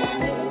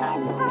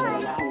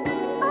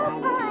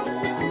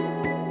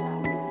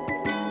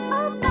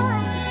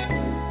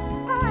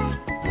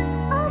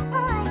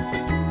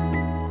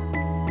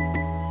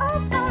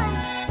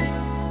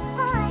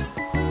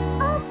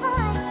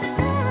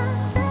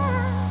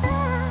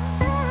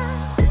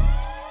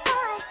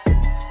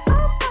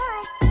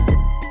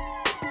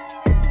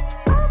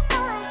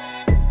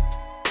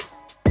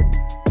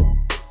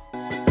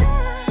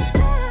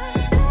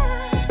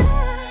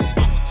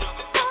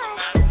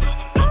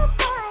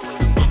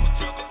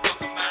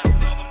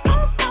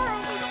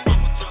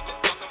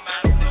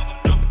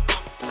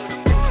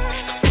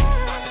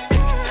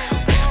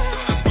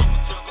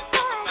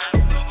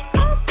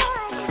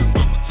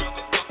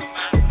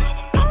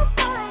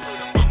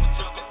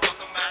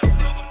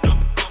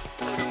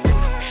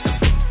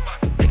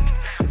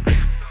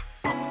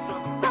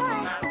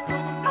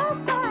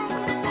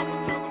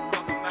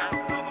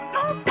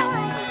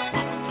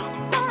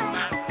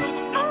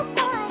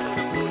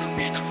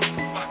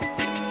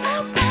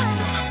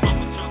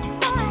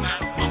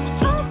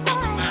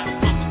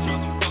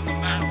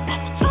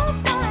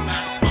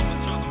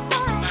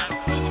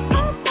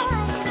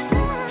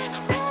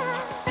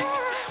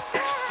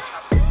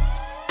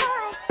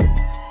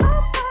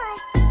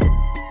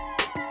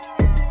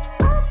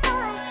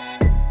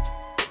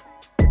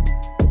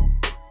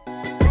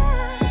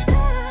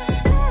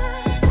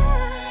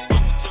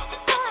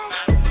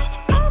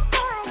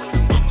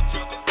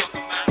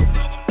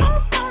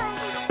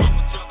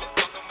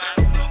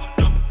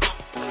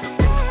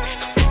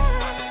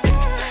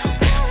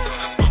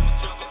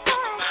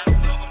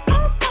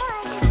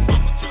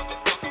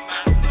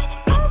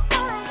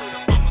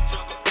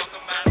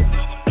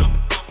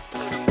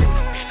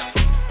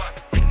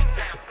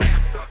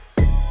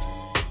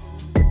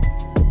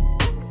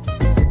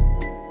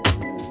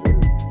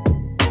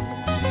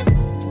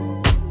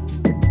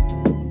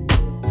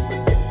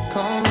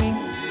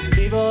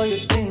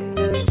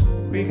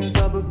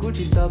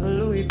 Gucci, stop a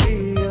Louis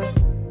V, yeah.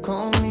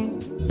 Call me,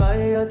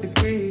 fire out the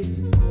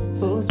grease.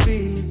 Full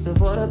speed, so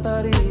what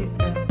about it,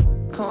 yeah.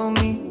 Call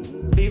me,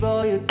 leave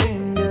all your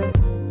things, yeah.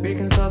 We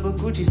can stop a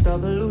Gucci,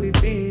 stop a Louis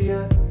V,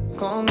 yeah.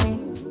 Call me,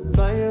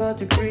 fire out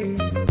the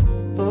grease.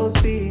 Full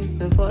speed,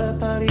 so what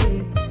about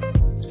it.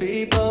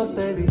 Speedboats,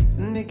 baby,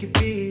 Nikki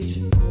Beach.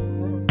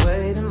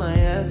 Waves in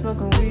Miami.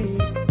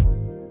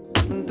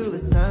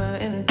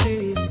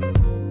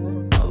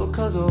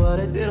 what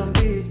I did on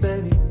beats,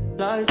 baby.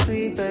 Light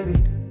sweet, baby.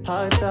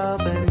 High style,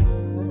 baby.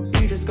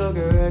 You just go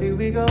get ready,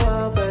 we go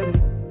out, baby.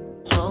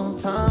 Home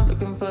time,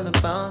 looking for the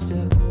bounce,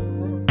 yeah.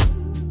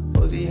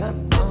 Posey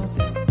had bounce,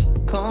 yeah.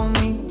 Call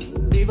me,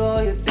 leave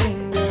all your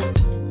things, yeah.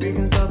 We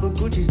can stop a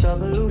Gucci, stop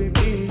a Louis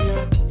V,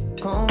 yeah.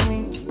 Call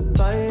me,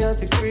 buy it at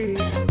the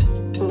crease.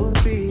 Full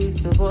speed,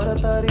 so what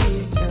about it,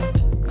 yeah.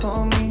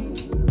 Call me,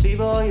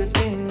 leave all your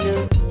things,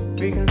 yeah.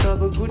 We can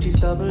stop a Gucci,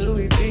 stop a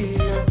Louis V,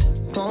 yeah.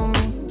 Call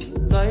me,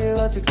 buy it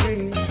at the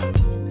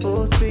crease.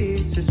 Full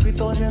speed, je suis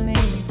ton génie.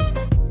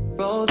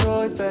 Rolls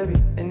Royce,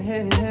 baby, in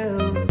Hidden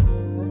Hills.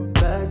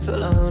 Bags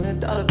full of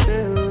 $100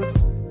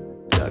 bills.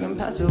 Jogging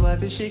past your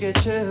wife and she get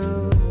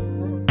chills.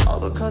 All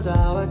because of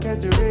how I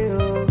kept it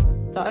real.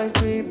 Life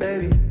sweet,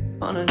 baby,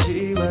 on a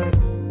G-Way.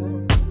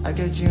 I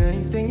get you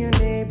anything you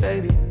need,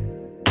 baby.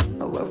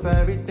 I work for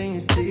everything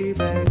you see,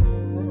 baby.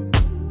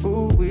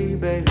 Ooh, wee,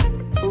 baby.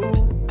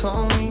 Ooh,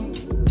 call me,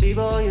 leave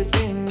all your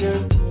things, yeah.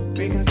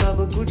 We can stop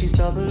a Gucci,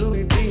 stop a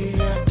Louis V,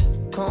 yeah.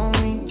 Call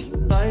me,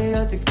 buy it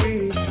at the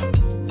crease.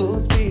 Full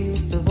speed,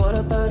 so what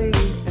about it,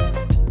 yeah.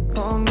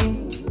 Call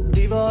me,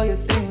 leave all your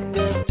things,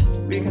 yeah.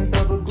 We can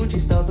stop a Gucci,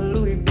 stop a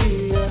Louis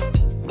V, yeah.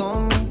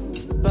 Call me,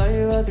 buy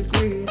it at the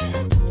crease.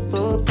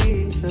 Full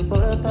speed, so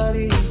what about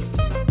it.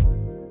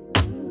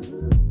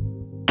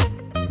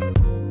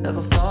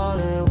 Never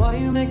falling, why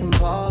you making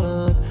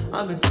problems?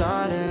 I've been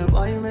silent,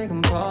 why you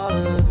making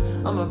problems?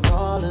 I'm a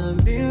problem,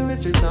 being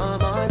rich is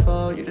not my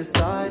fault. You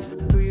decide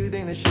who you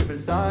think the ship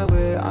reside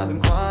with. I've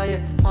been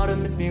quiet, hard to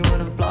miss me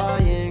when I'm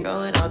flying.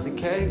 Going out to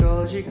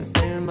Keiko, she can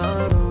stay in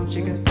my room.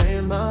 She can stay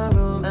in my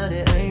room, and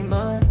it ain't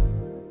mine.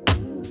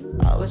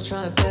 I was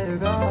trying to play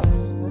it right,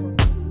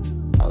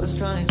 I was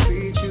trying to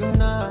treat you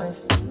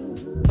nice.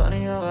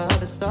 Funny how I had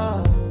to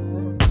stop.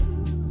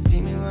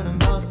 See me when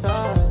I'm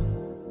outside.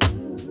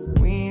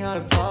 We ain't had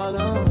a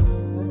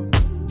problem.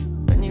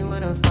 When you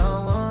went and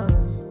found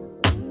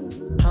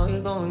one, how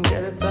you gonna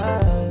get it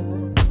back?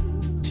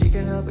 She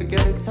can help but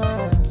get it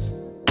touched.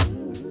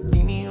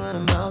 See me when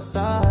I'm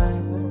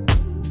outside.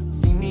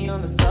 See me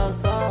on the south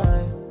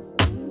side.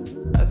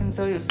 I can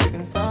tell you're sick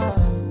inside.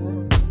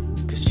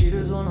 Cause she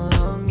just wanna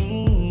love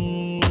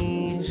me.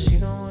 She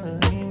don't wanna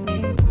leave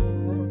me.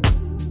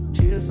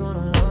 She just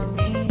wanna love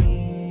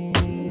me.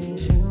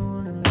 She don't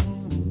wanna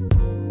leave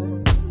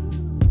me.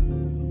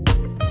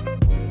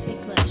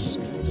 Take less.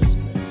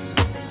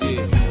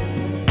 Yeah.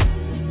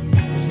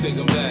 Let's take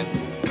them back.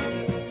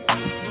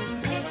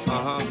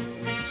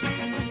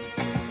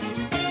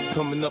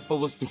 Coming up, I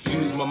was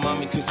confused. My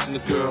mommy kissing the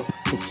girl.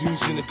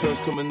 Confusion occurs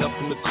coming up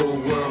in the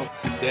cold world.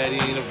 Daddy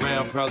ain't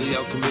around, probably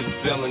out committing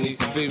felonies.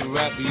 Your favorite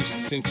rapper used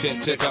to sing,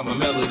 check out my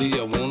melody.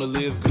 I wanna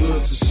live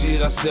good, so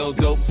shit, I sell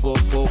dope for a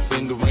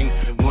 4-finger ring.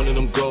 One of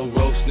them gold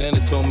ropes. Nana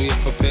told me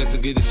if I pass, I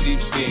get a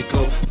sheepskin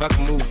coat. If I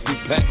can move a few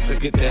packs, I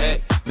get the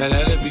hat. Now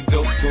that'd be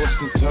dope.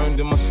 Tossed and turned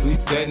in my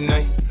sleep that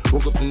night.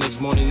 Woke up the next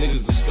morning,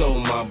 niggas have stole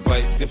my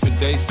bike. Different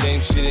day,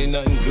 same shit, ain't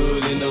nothing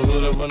good. In the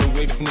hood, I run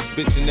away from this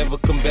bitch and never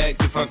come back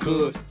if I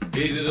could.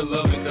 Hated to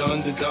love it, the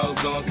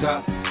underdogs on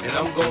top. And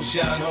I'm gon'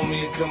 shine,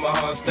 homie, until my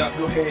heart stops.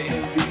 Go ahead,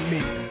 envy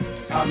me.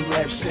 I'm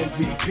Raps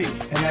MVP,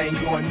 and I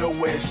ain't going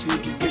nowhere, so you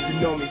can get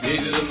to know me.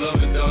 Hated to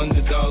love it, the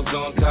underdogs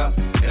on top.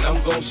 And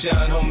I'm gon'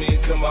 shine, homie,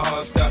 until my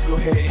heart stops. Go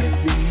ahead,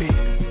 envy me.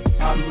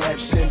 I'm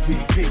Raps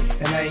MVP,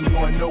 and I ain't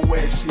going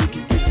nowhere, so you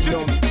can get to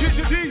know me.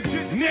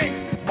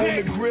 On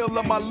the grill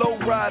of my low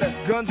rider,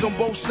 guns on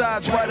both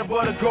sides, right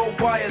above the gold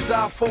wires.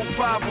 I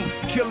 4-5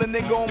 them, kill a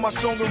nigga on my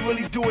song and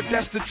really do it.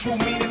 That's the true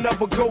meaning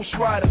of a ghost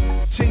rider.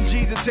 10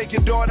 G's to take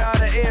your daughter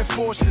out of Air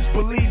Forces.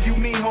 Believe you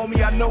me,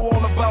 homie, I know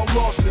all about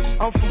losses.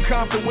 I'm from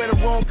Compton where the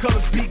wrong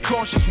colors be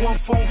cautious. One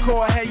phone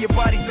call, I had your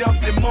body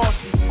dumped in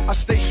Marcy. I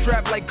stay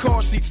strapped like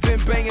car seats,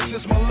 been banging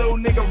since my little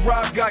nigga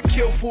Rob got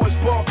killed for his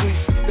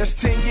Barclays. That's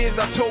 10 years,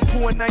 I told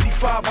Pooh in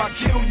 95, I'll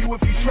kill you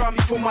if you try me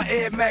for my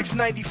Air Max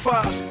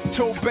 95s.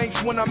 Told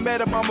Banks when I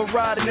met him, I'ma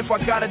ride, and if I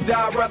gotta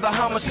die, I'd rather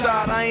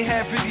homicide. I ain't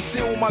had 50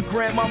 cent when my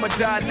grandmama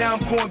died. Now I'm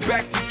going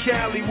back to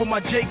Cali with my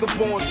Jacob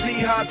on.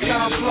 See how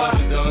time fly.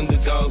 The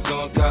underdogs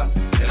on top,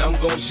 and I'm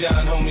gon'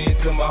 shine, homie,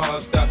 until my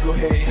heart stops. Go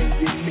ahead,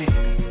 envy me.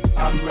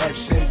 I'm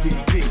Raps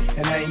MVP,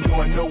 and I ain't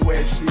going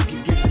nowhere, so you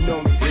can get to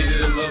know me. Hated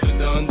to love it,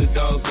 the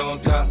underdogs on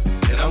top,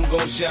 and I'm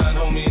gon' shine,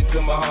 homie,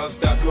 until my heart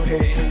stops. Go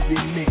ahead, envy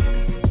me.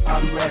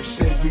 I'm Raps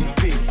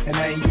MVP, and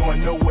I ain't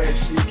going nowhere,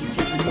 so you can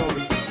get to know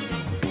me.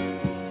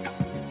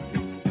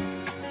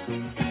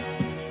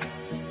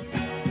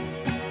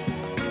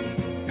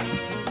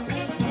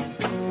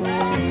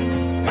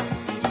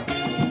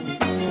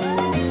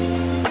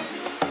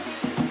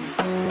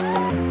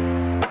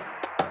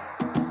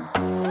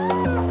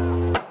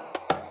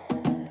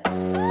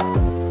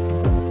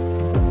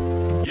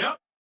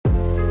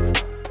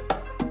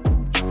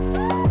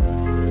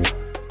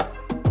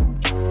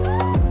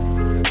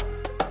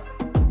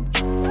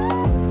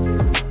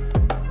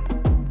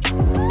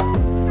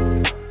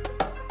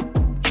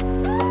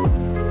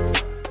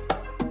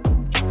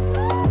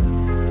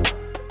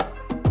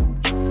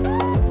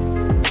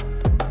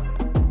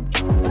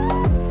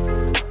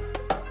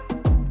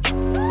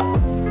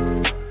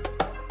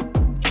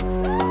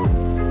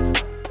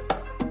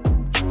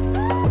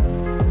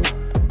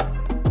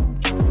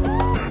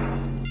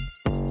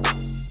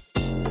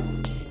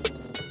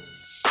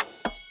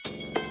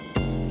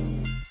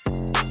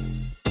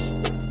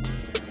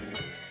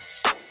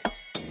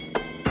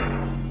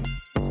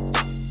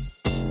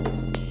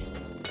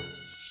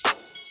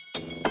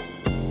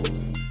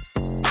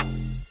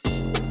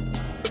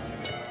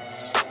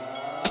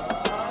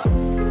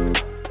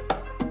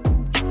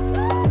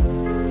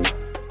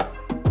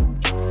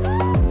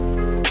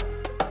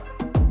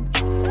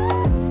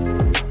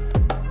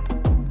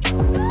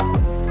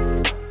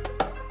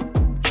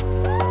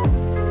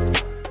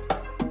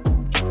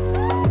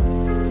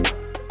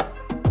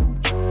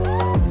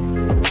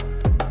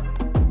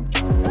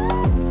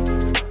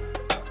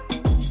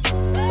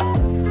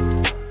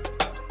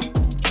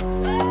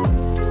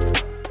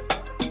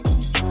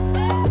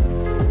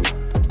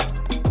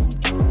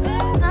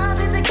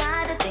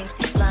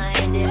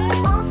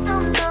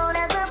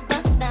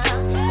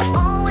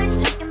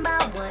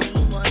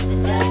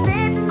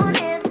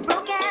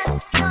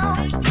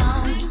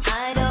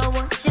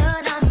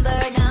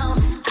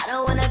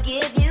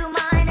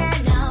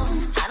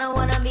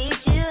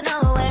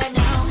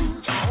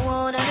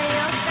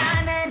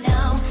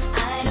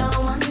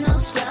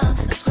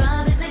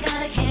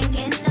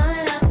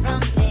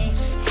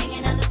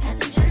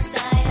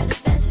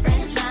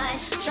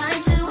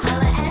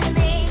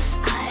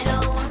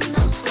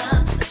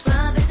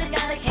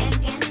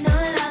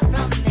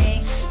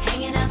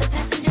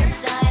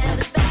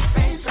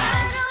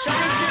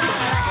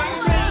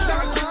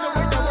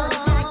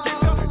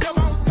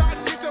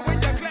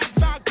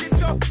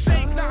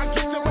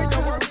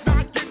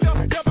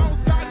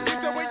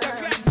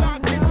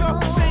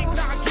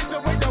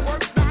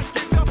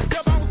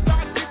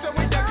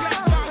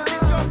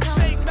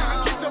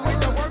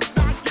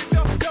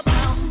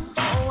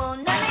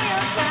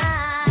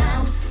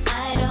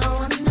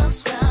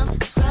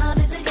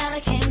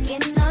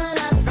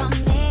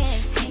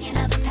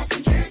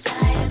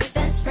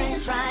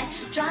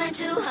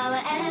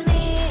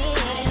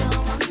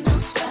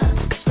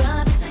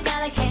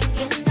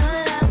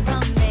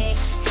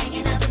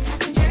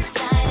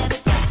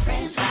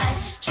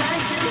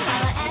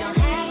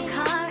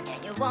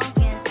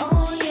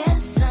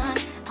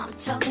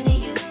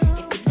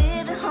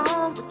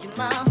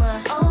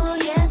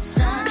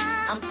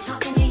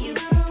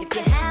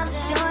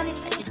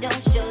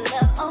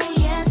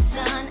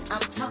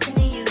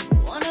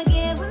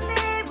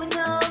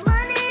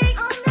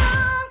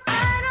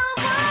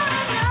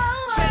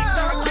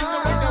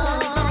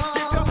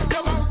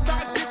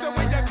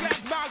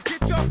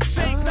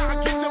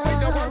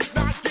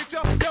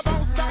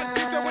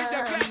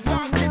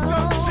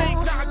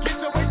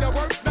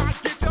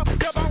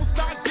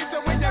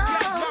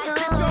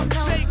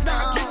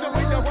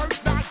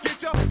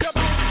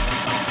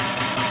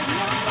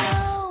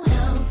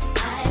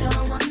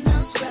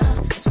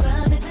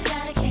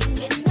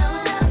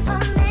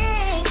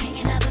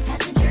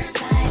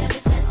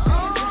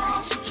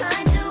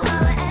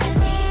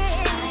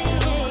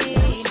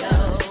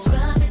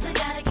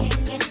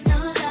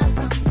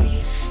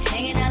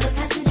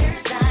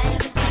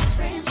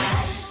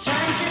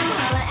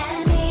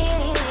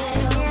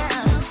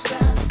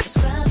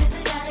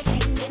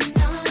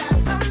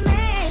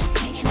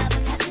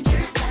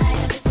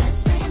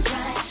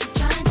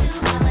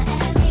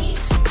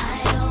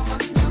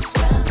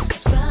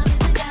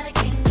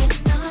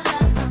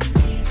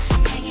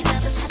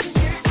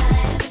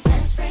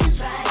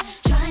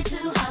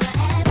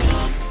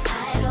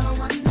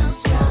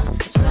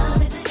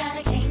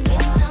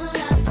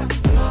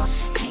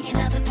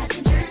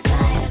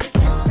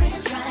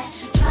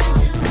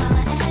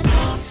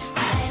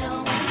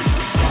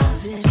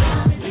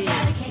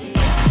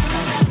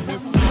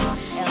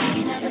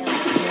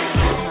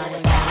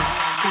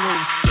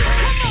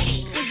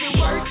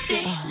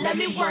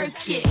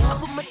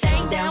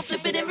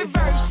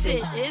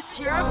 It's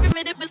your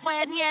primitive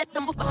friend yet.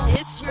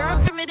 It's your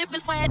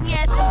primitive friend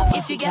yet.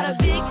 If you got a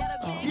big,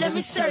 let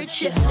me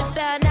search you to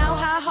find out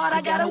how hard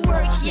I gotta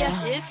work.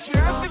 Yeah, it's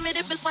your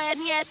primitive friend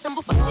yet.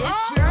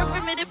 It's your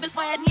primitive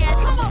friend yet.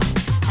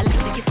 I like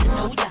to get to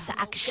know ya so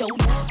I can show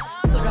ya.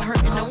 Put a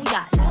hurtin' on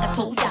ya like I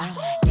told ya.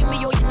 Give me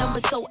all your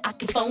numbers so I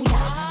can phone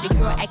ya. Your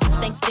girl acting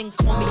stink, then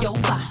call me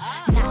over.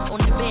 Not on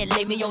the bed,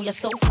 lay me on your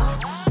sofa.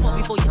 Well,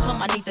 before you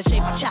come, I need to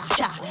shave my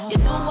cha-cha. You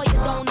do or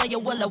you don't, or you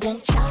will or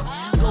won't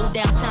cha. Go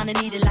downtown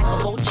and eat it like a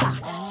vulture.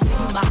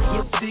 See my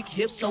hips, big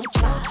hips, so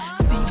cha.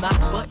 See my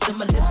butts and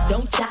my lips,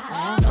 don't cha.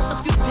 Lost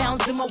a few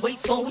pounds in my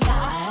waist, oh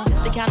yeah.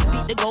 It's the kind of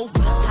beat that go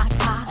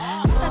ta-ta.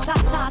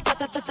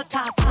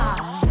 Ta-ta-ta-ta-ta-ta-ta-ta.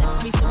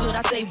 Sex me so good,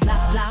 I say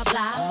blah, blah,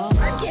 blah.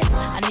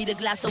 I need a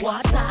glass of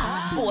water.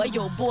 Boy,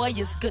 oh boy,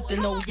 it's good to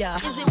know ya.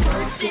 Is it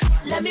worth it?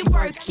 Let me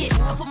work it.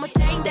 I put my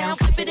thing down,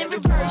 flip it and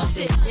reverse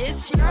it.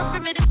 It's your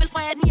primitive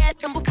plan yet.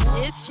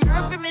 It's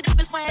your primitive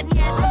plan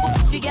yet.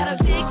 You got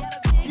a big,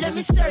 let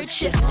me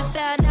search it to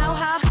find out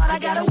how hard I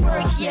gotta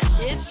work. Yeah,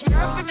 it's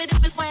your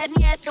primitive plan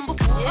yet.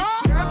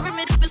 It's your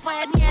primitive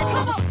plan yet.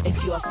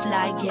 If you're a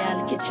fly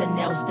gal, get your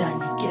nails done,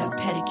 get a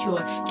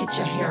pedicure, get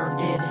your hair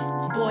did.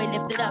 Boy,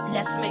 lift it up,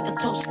 let's make a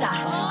toast.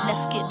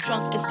 Let's get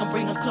drunk, it's gonna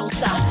bring us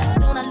closer.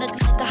 Don't I look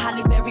like a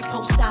Halle Berry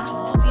poster?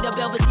 See the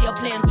Belvedere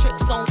playing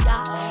tricks on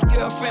ya.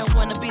 Girlfriend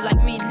wanna be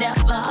like me,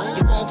 never.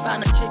 You won't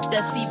find a chick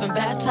that's even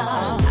better.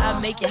 I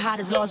make it hot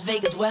as Las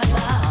Vegas weather.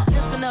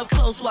 Listen up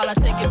close while I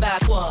take it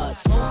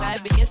backwards. I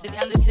begin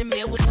to listen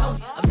me with no.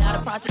 I'm not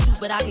a prostitute,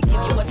 but I can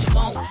give you what you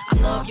want. I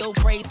love your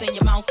braids and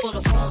your mouth full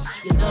of phones.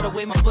 You know the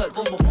way my butt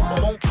boom, boom, boom,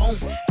 boom, boom.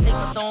 Take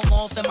my thumb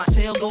off and my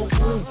tail go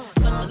boom.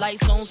 Cut the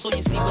lights on so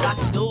you see what I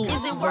can do.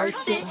 Is it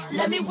worth it?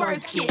 Let me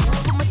work it.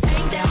 Put my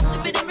thing down,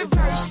 flip it and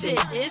reverse it.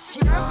 It's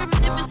your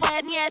primitive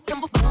plan yet.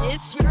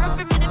 It's your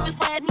primitive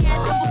plan yet.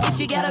 If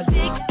you got a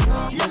big,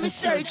 let me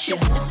search it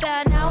to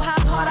find out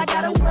how hard I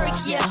gotta work.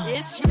 Yeah,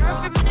 it's your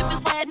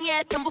primitive plan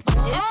yet.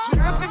 It's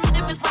your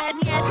primitive plan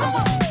yet. I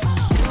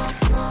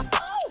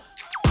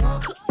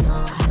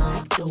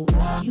like the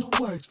way you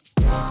work.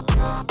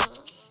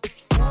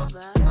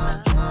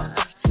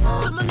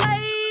 To my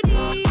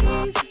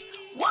ladies,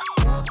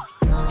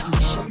 you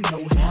sure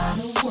know how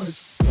to work.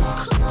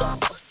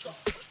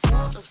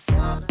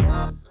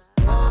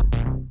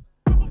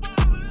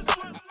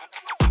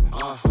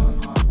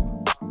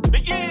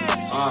 Begins.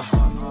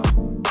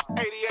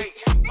 88.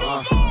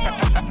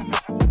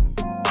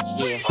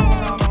 Yeah. I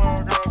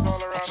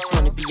just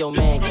wanna be your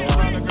man, girl.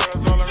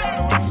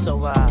 So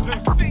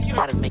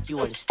gotta make you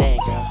understand,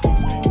 girl.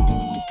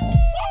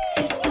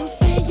 It's the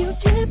way you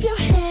flip your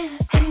hair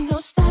and no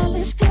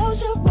stylish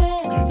clothes you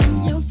wear.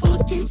 When you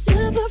walk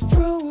into the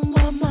room,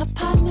 all my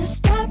partners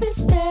stop and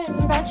stare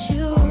at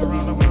you.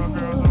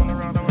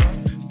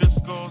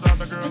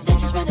 But they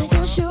just wanna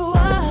use you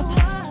up.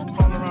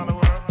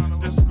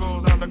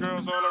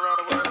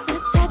 It's the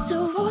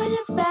tattoo on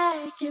your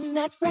back and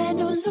that brand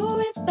new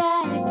Louis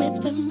bag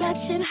with the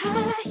matching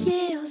high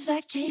heels.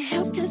 I can't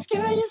help 'cause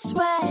girl, your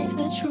swag's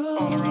the truth.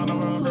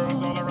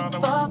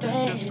 Oh,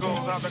 baby,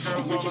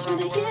 I just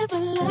wanna give my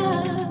love.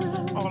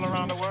 All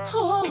around the world.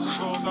 Oh.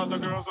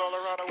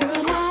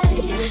 Girl, I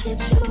can't get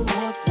you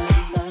off my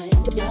mind.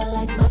 You're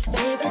like my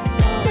favorite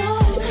song. So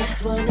I just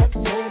wanna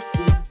turn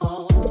you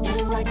on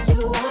and rock you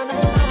on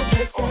along.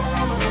 'Cause I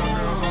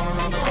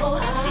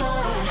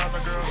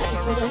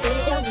just wanna be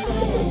your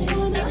man. Just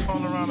wanna be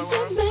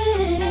your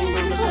man.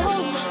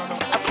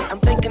 I'm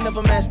thinking of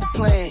a master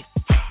plan.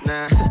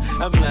 Nah,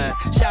 I'm lying.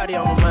 Shout it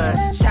on my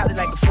mind. Shout it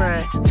like a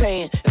frying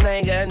pan. And I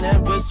ain't got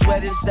nothing but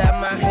sweat inside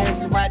my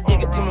hands. So I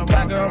dig it to my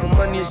pocket, all my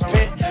money is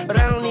spent. But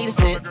I don't need a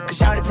cent, 'cause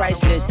shout it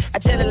priceless. I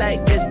tell it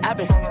like this,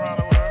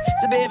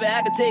 so baby,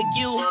 I can take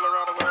you.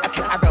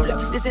 I roll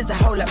up, this is a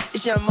hold up.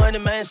 It's your money,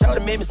 man. Shout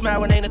it made me smile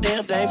when ain't a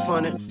damn thing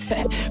funny.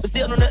 But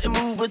still don't nothing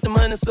move with the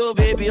money. So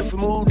baby, if we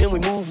move, then we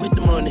move with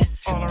the money.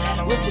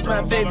 Which is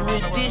my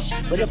favorite dish.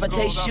 But if I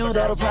taste you,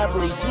 that'll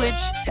probably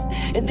switch.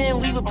 And then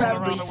we would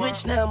probably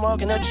switch. Now I'm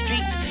walking up the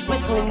streets,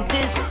 whistling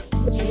this.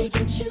 Can't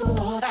get you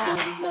off my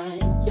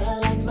mind. You're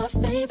like my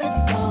favorite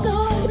song. So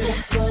I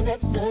just wanna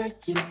turn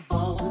you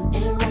on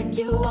and rock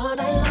you all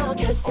night long.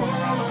 'Cause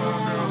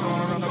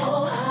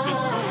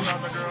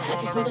I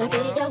just wanna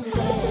be your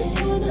man. Just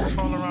wanna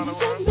be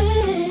your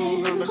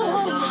man. Oh.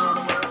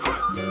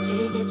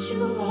 Can't get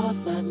you off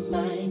my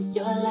mind.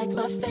 You're like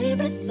my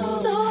favorite song.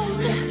 So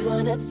I just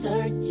wanna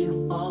turn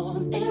you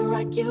on and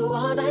rock you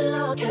all night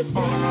long. 'Cause I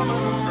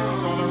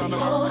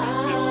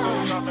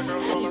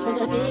just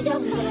wanna be your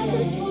man.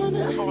 Just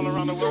wanna be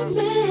your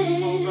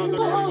man.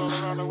 Oh.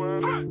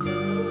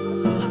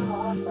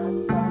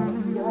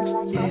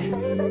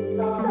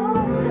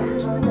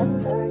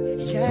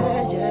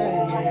 Yeah, yeah,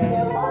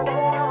 yeah.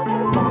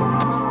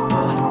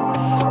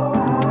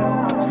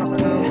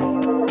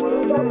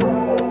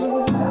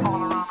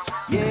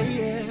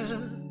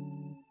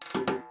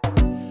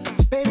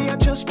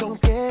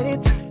 Don't get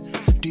it.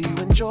 Do you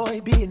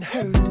enjoy being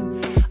hurt?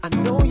 I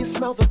know you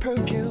smell the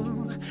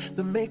perfume,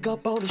 the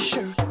makeup on his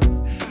shirt.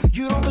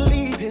 You don't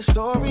believe his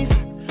stories.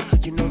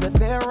 You know that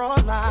there are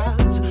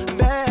lies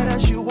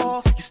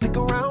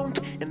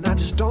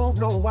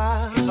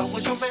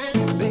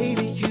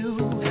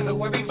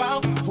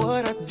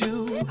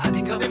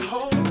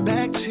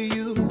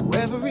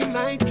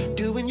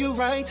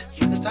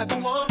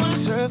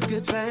deserve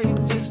good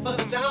things. This for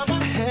the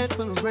diamonds, a head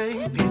full of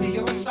rain. Baby,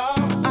 you're a star.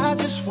 I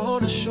just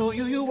wanna show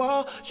you you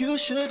are. You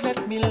should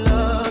let me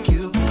love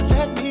you.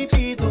 Let me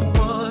be the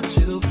one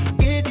to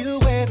give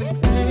you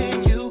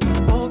everything you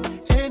want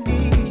and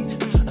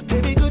need.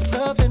 Baby, good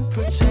love and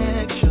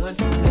protection.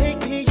 Make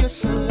me your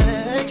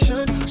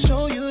selection.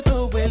 Show you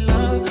the way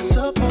love's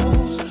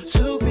supposed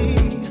to be.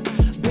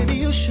 Baby,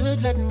 you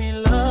should let me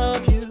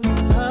love you,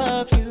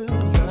 love you,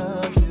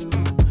 love you,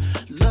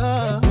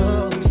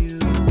 love you.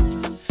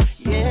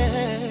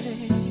 Yeah.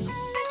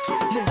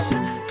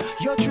 Listen,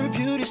 your true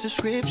beauty's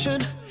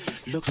description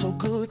looks so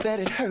good that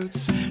it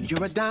hurts.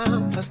 You're a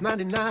dime plus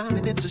 99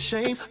 and it's a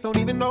shame. Don't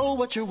even know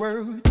what you're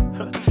worth.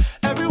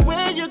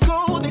 Everywhere you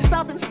go, they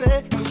stop and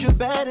stare, cause you're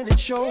bad and it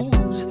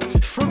shows.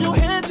 From your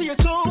head to your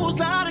toes,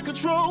 out of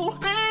control.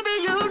 Baby,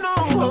 you know.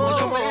 Oh,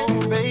 your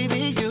man,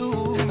 baby,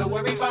 you never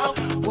worry about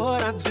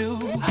what I do.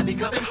 I be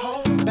coming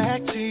home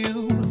back to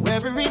you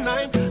every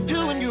night,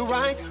 doing you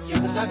right. You're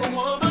the type of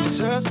woman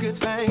deserves good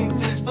things.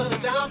 This for the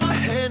diamonds,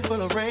 a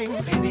handful of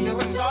rings. Baby, you're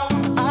a star.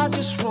 I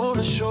just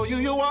wanna show you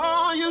you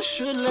are. You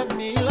should let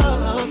me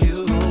love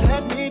you.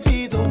 Let me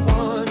be the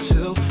one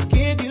to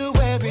give you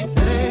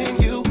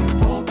everything you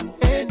want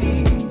and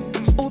need.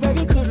 Oh,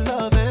 baby, good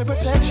love and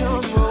protection.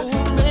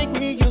 Oh, make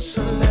me your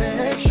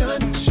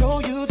selection. Show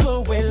you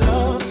the way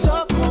love's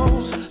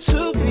supposed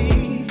to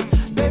be.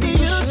 Baby,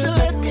 you should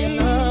let me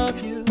love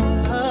you,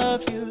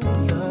 love you,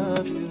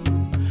 love you,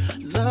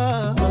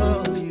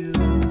 love you.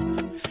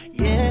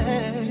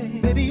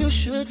 Yeah, baby, you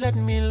should let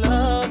me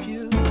love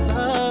you,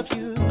 love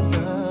you,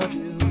 love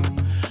you,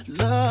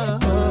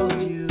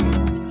 love you.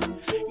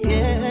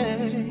 Yeah.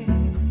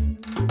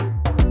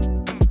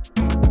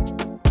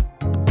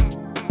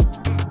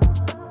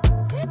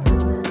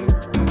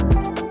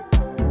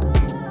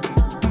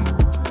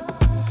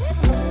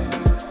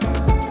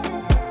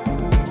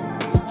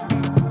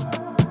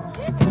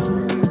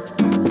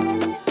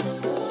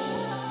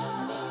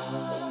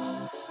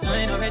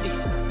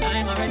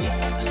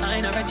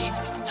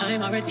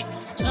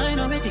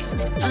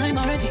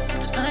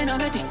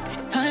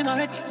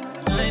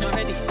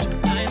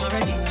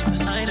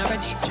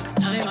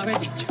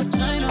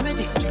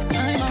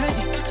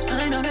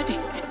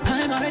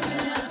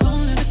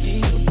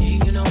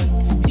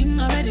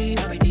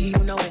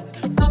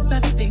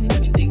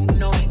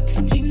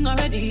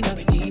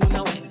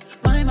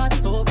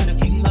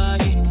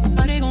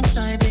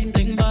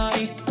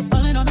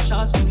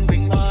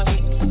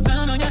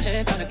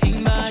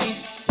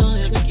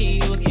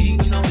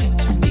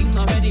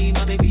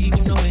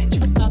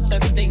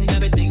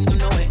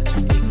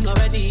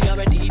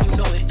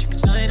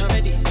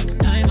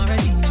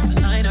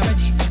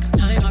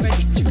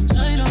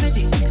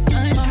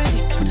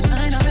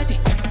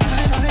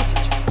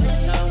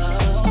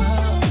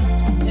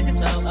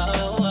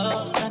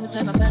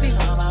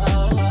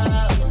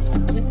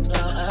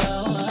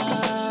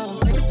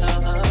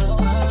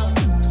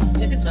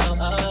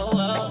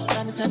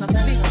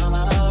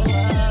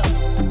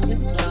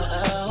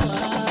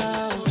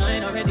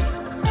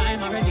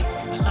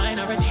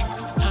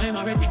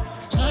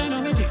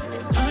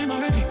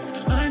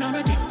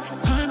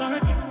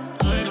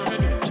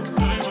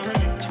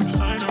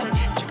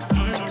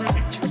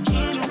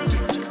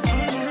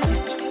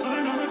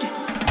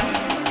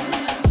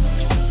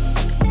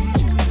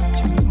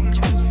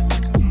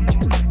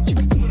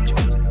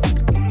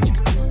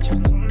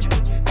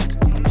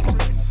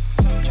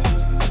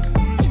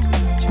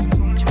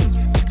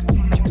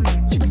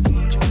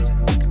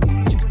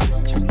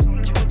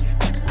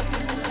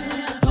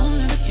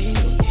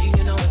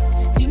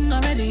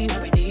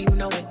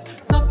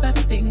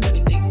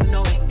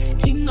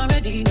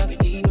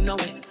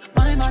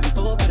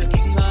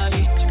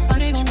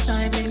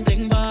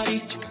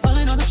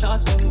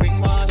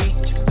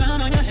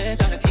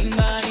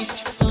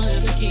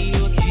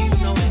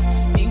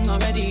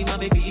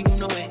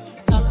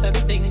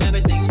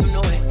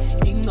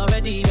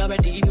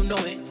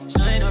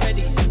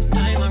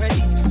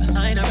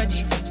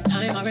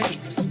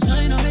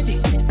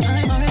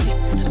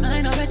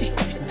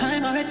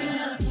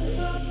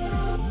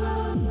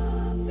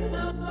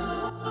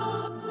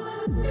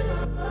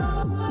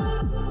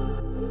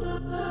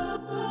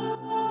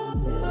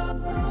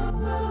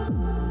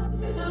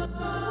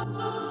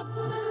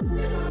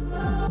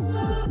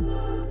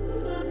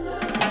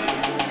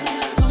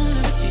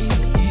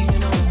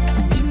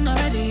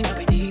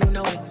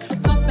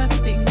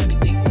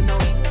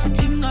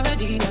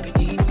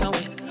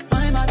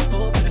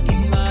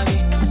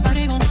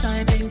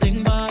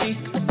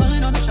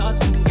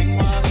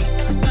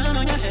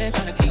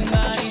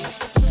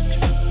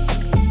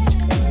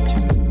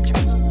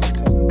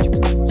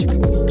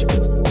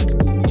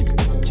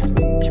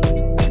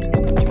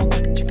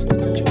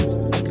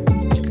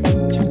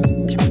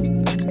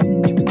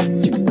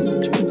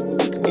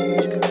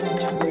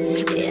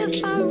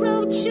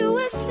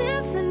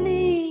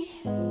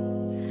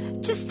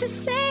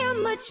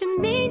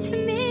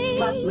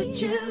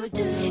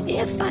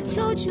 If I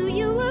told you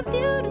you were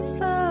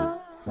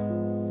beautiful,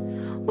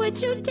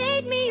 would you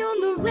date me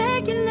on the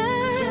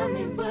regular? Tell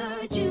me,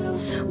 would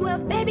you? Well,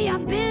 baby,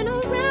 I've been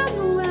around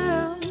the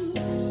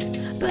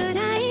world, but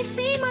I ain't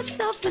seen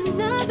myself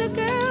another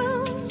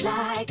girl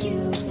like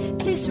you.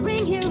 This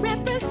ring here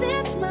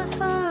represents my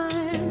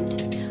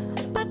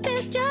heart, but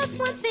there's just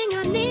one thing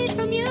I need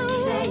from you.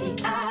 Say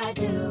I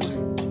do,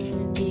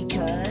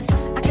 because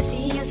I can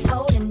see us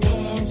holding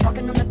hands,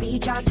 walking on the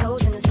beach, our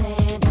toes in the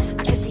sand.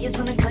 I can see us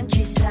on the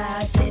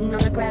countryside, sitting on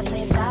the grass,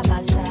 laying side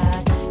by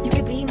side. You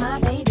could be my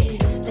baby,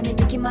 let me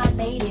make you my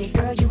lady.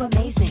 Girl, you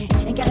amaze me,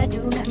 ain't gotta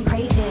do nothing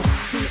crazy.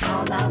 See,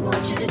 all I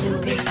want you to do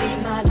is be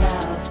my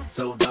love.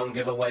 So don't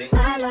give away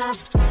my love.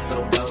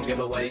 So don't give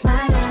away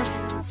my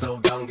love. So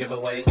don't give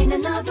away. Ain't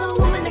another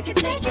woman that can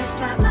take your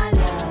spot, my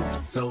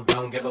love. So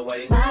don't give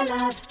away my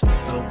love.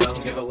 So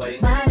don't give away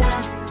my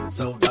love.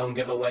 So don't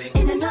give away.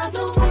 Ain't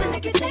another woman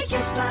that can take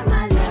your spot,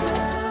 my love.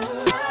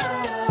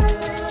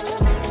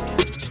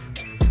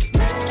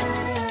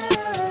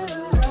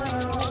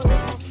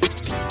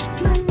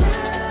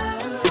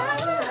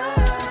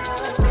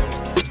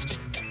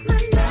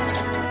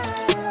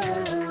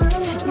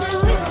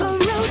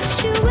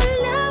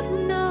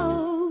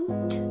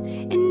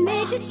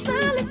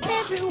 Smile at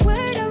every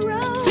word I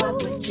wrote. What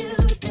would you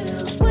do?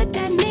 Would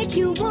that make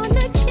you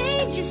wanna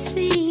change your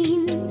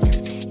scene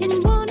and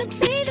wanna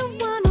be the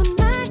one on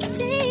my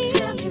team?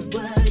 Tell me,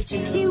 would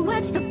you? See,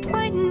 what's the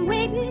point in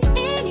waiting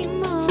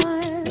anymore?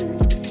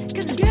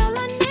 Cause girl,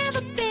 I've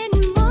never been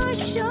more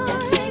sure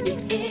that baby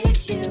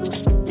it's you.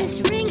 This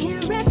ring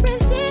here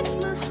represents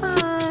my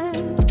heart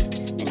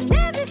and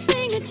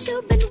everything that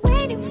you've been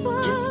waiting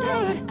for. Just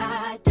say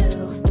I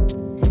do,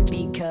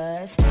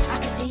 because I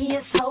can see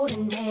us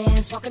holding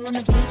hands, walking on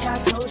the beach, our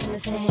toes in the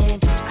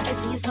sand. I can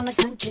see us on the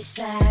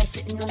countryside,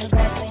 sitting on the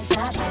grass, laying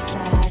side by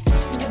side.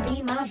 You can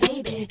be my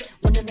baby,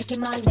 wanna make you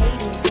my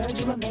lady. Girl,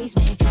 you amaze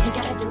me, ain't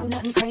gotta do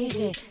nothing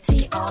crazy.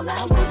 See, all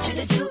I want you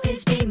to do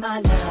is be my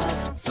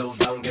love. So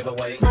don't give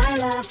away my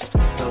love.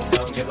 So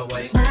don't give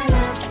away my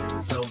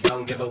love. So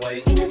don't give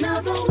away. Ain't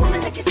another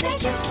woman that can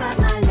take your spot,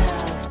 my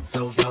love.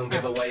 So don't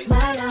give away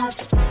my love.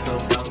 So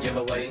don't give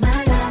away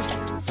my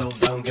love. So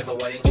don't give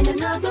away. Ain't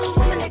another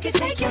woman that can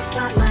take your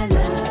spot, my love.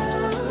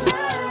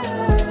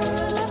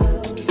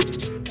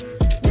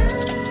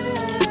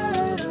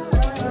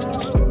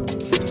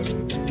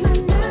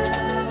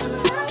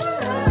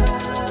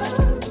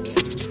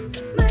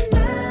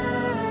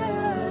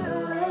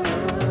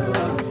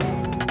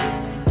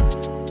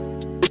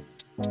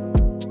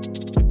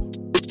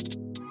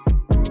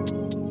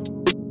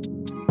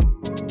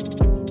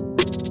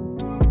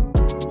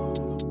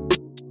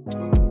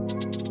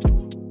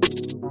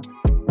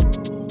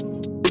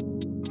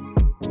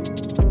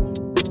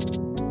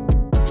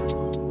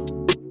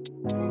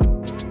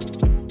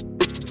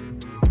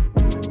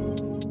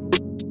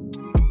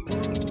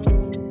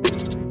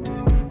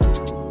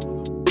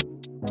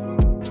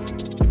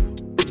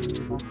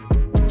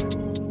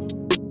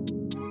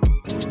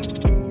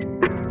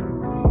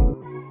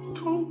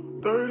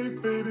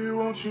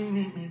 Won't you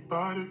meet me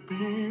by the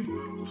beach?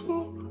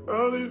 Too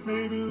early,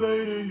 maybe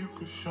later, you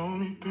could show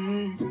me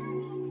things.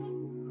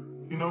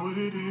 You know what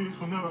it is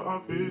whenever I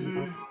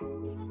visit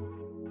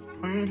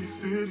Windy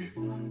City,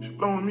 she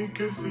blowing me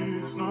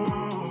kisses, no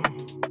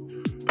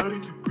 30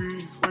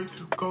 degrees, way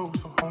too cold,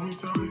 so hold me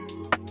tight.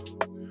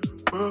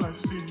 Will I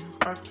see you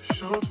at the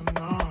show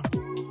tonight?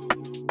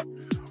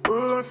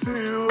 Will I see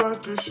you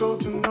at the show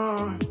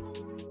tonight?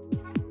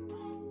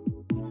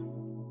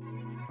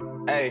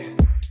 Hey.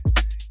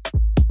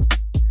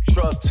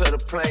 Truck to the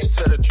plane,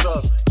 to the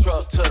truck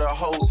to the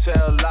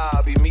hotel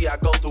lobby. Me, I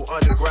go through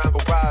underground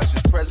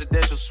garages,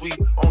 presidential suite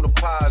on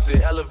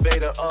deposit,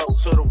 elevator up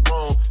to the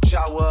room,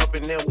 shower up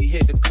and then we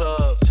hit the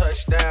club.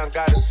 Touchdown,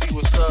 gotta see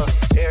what's up.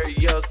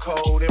 Area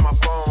code in my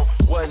phone.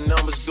 What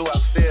numbers do I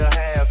still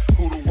have?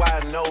 Who do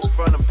I know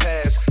from the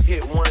past?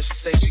 Hit one, she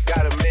say she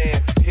got a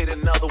man. Hit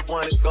another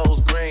one, it goes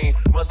green.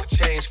 Must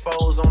have changed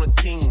foes on the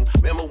team.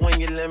 Remember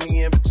when you let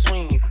me in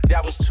between?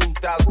 That was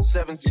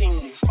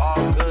 2017.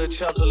 All good,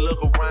 chuck a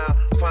look around.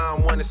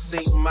 Find one to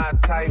see my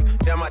type.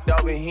 Damn, my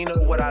dog and he know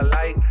what I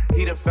like.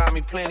 He done found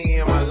me plenty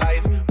in my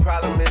life.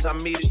 Problem is I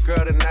meet a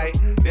girl tonight,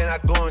 then I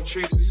go and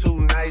treat her too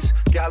nice.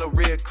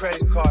 Galleria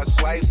credit card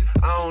swipes.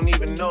 I don't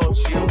even know if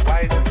she a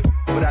wife,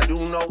 but I do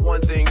know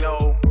one thing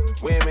though.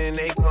 Women,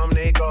 they come,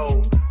 they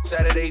go.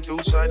 Saturday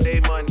through Sunday,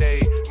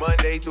 Monday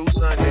through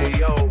Sunday,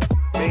 yo.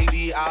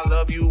 Maybe I'll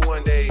love you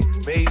one day.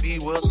 Maybe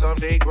we'll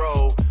someday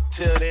grow.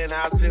 Till then,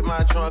 I'll sit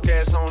my drunk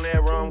ass on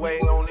that runway,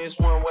 on this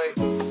one way.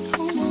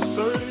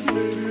 30,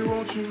 baby,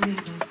 won't you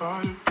meet me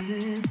by the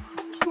beach?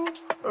 Too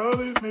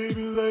early,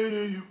 maybe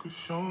later, you could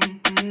show me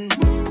things.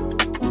 You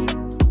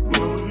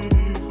know what it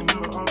is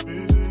whenever I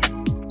visit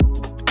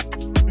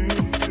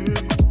Windy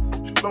City,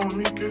 she blowing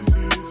me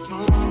kisses, no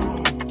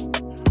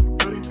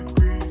 30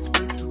 degrees,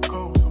 way too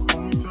cold, so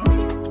hold me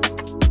tight.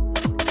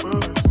 Will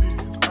I see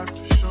you at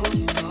the show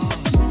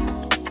tonight?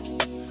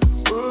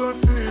 Will I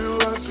see you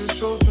at the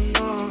show tonight?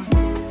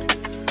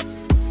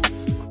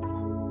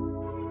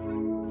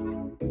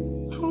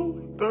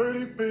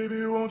 30, baby,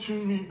 won't you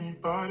meet me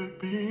by the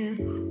beach?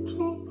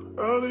 Too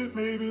early,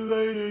 maybe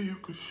later, you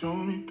could show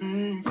me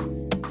things.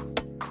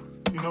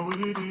 know what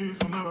it is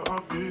whenever I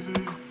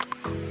visit.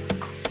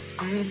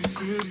 Any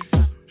city,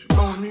 she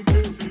calling me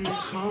kissy.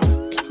 No,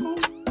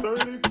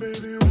 2:30,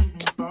 baby, we can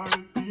fly to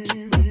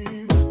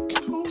Beanie.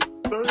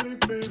 2:30,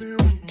 baby,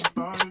 we can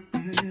fly to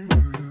Beanie.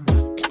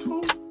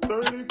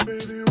 2:30,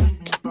 baby, we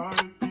can fly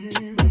to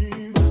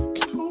Beanie.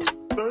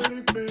 2:30,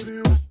 baby,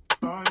 we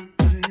can fly to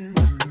Beanie.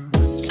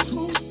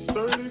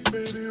 2:30,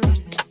 baby, we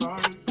can fly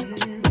to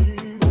Beanie.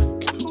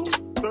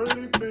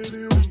 2:30,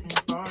 baby, we can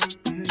fly to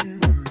Beanie.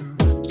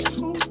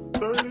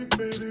 2:30,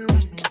 baby, we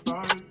can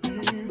fly to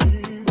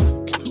Beanie.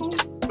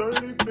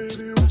 2:30,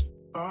 baby, we can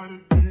fly to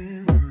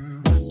Beanie.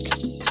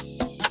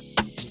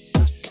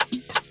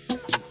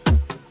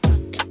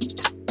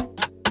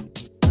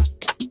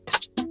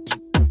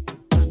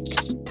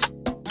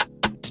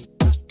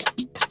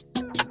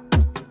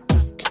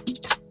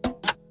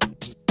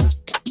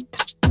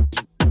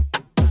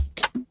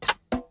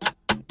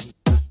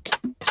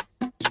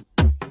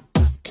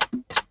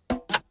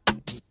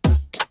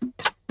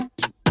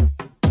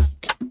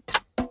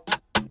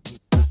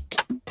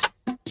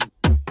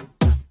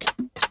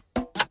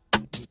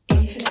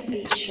 Infinite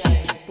Beach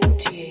Show, brought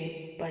to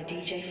you by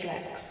DJ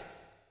Flex.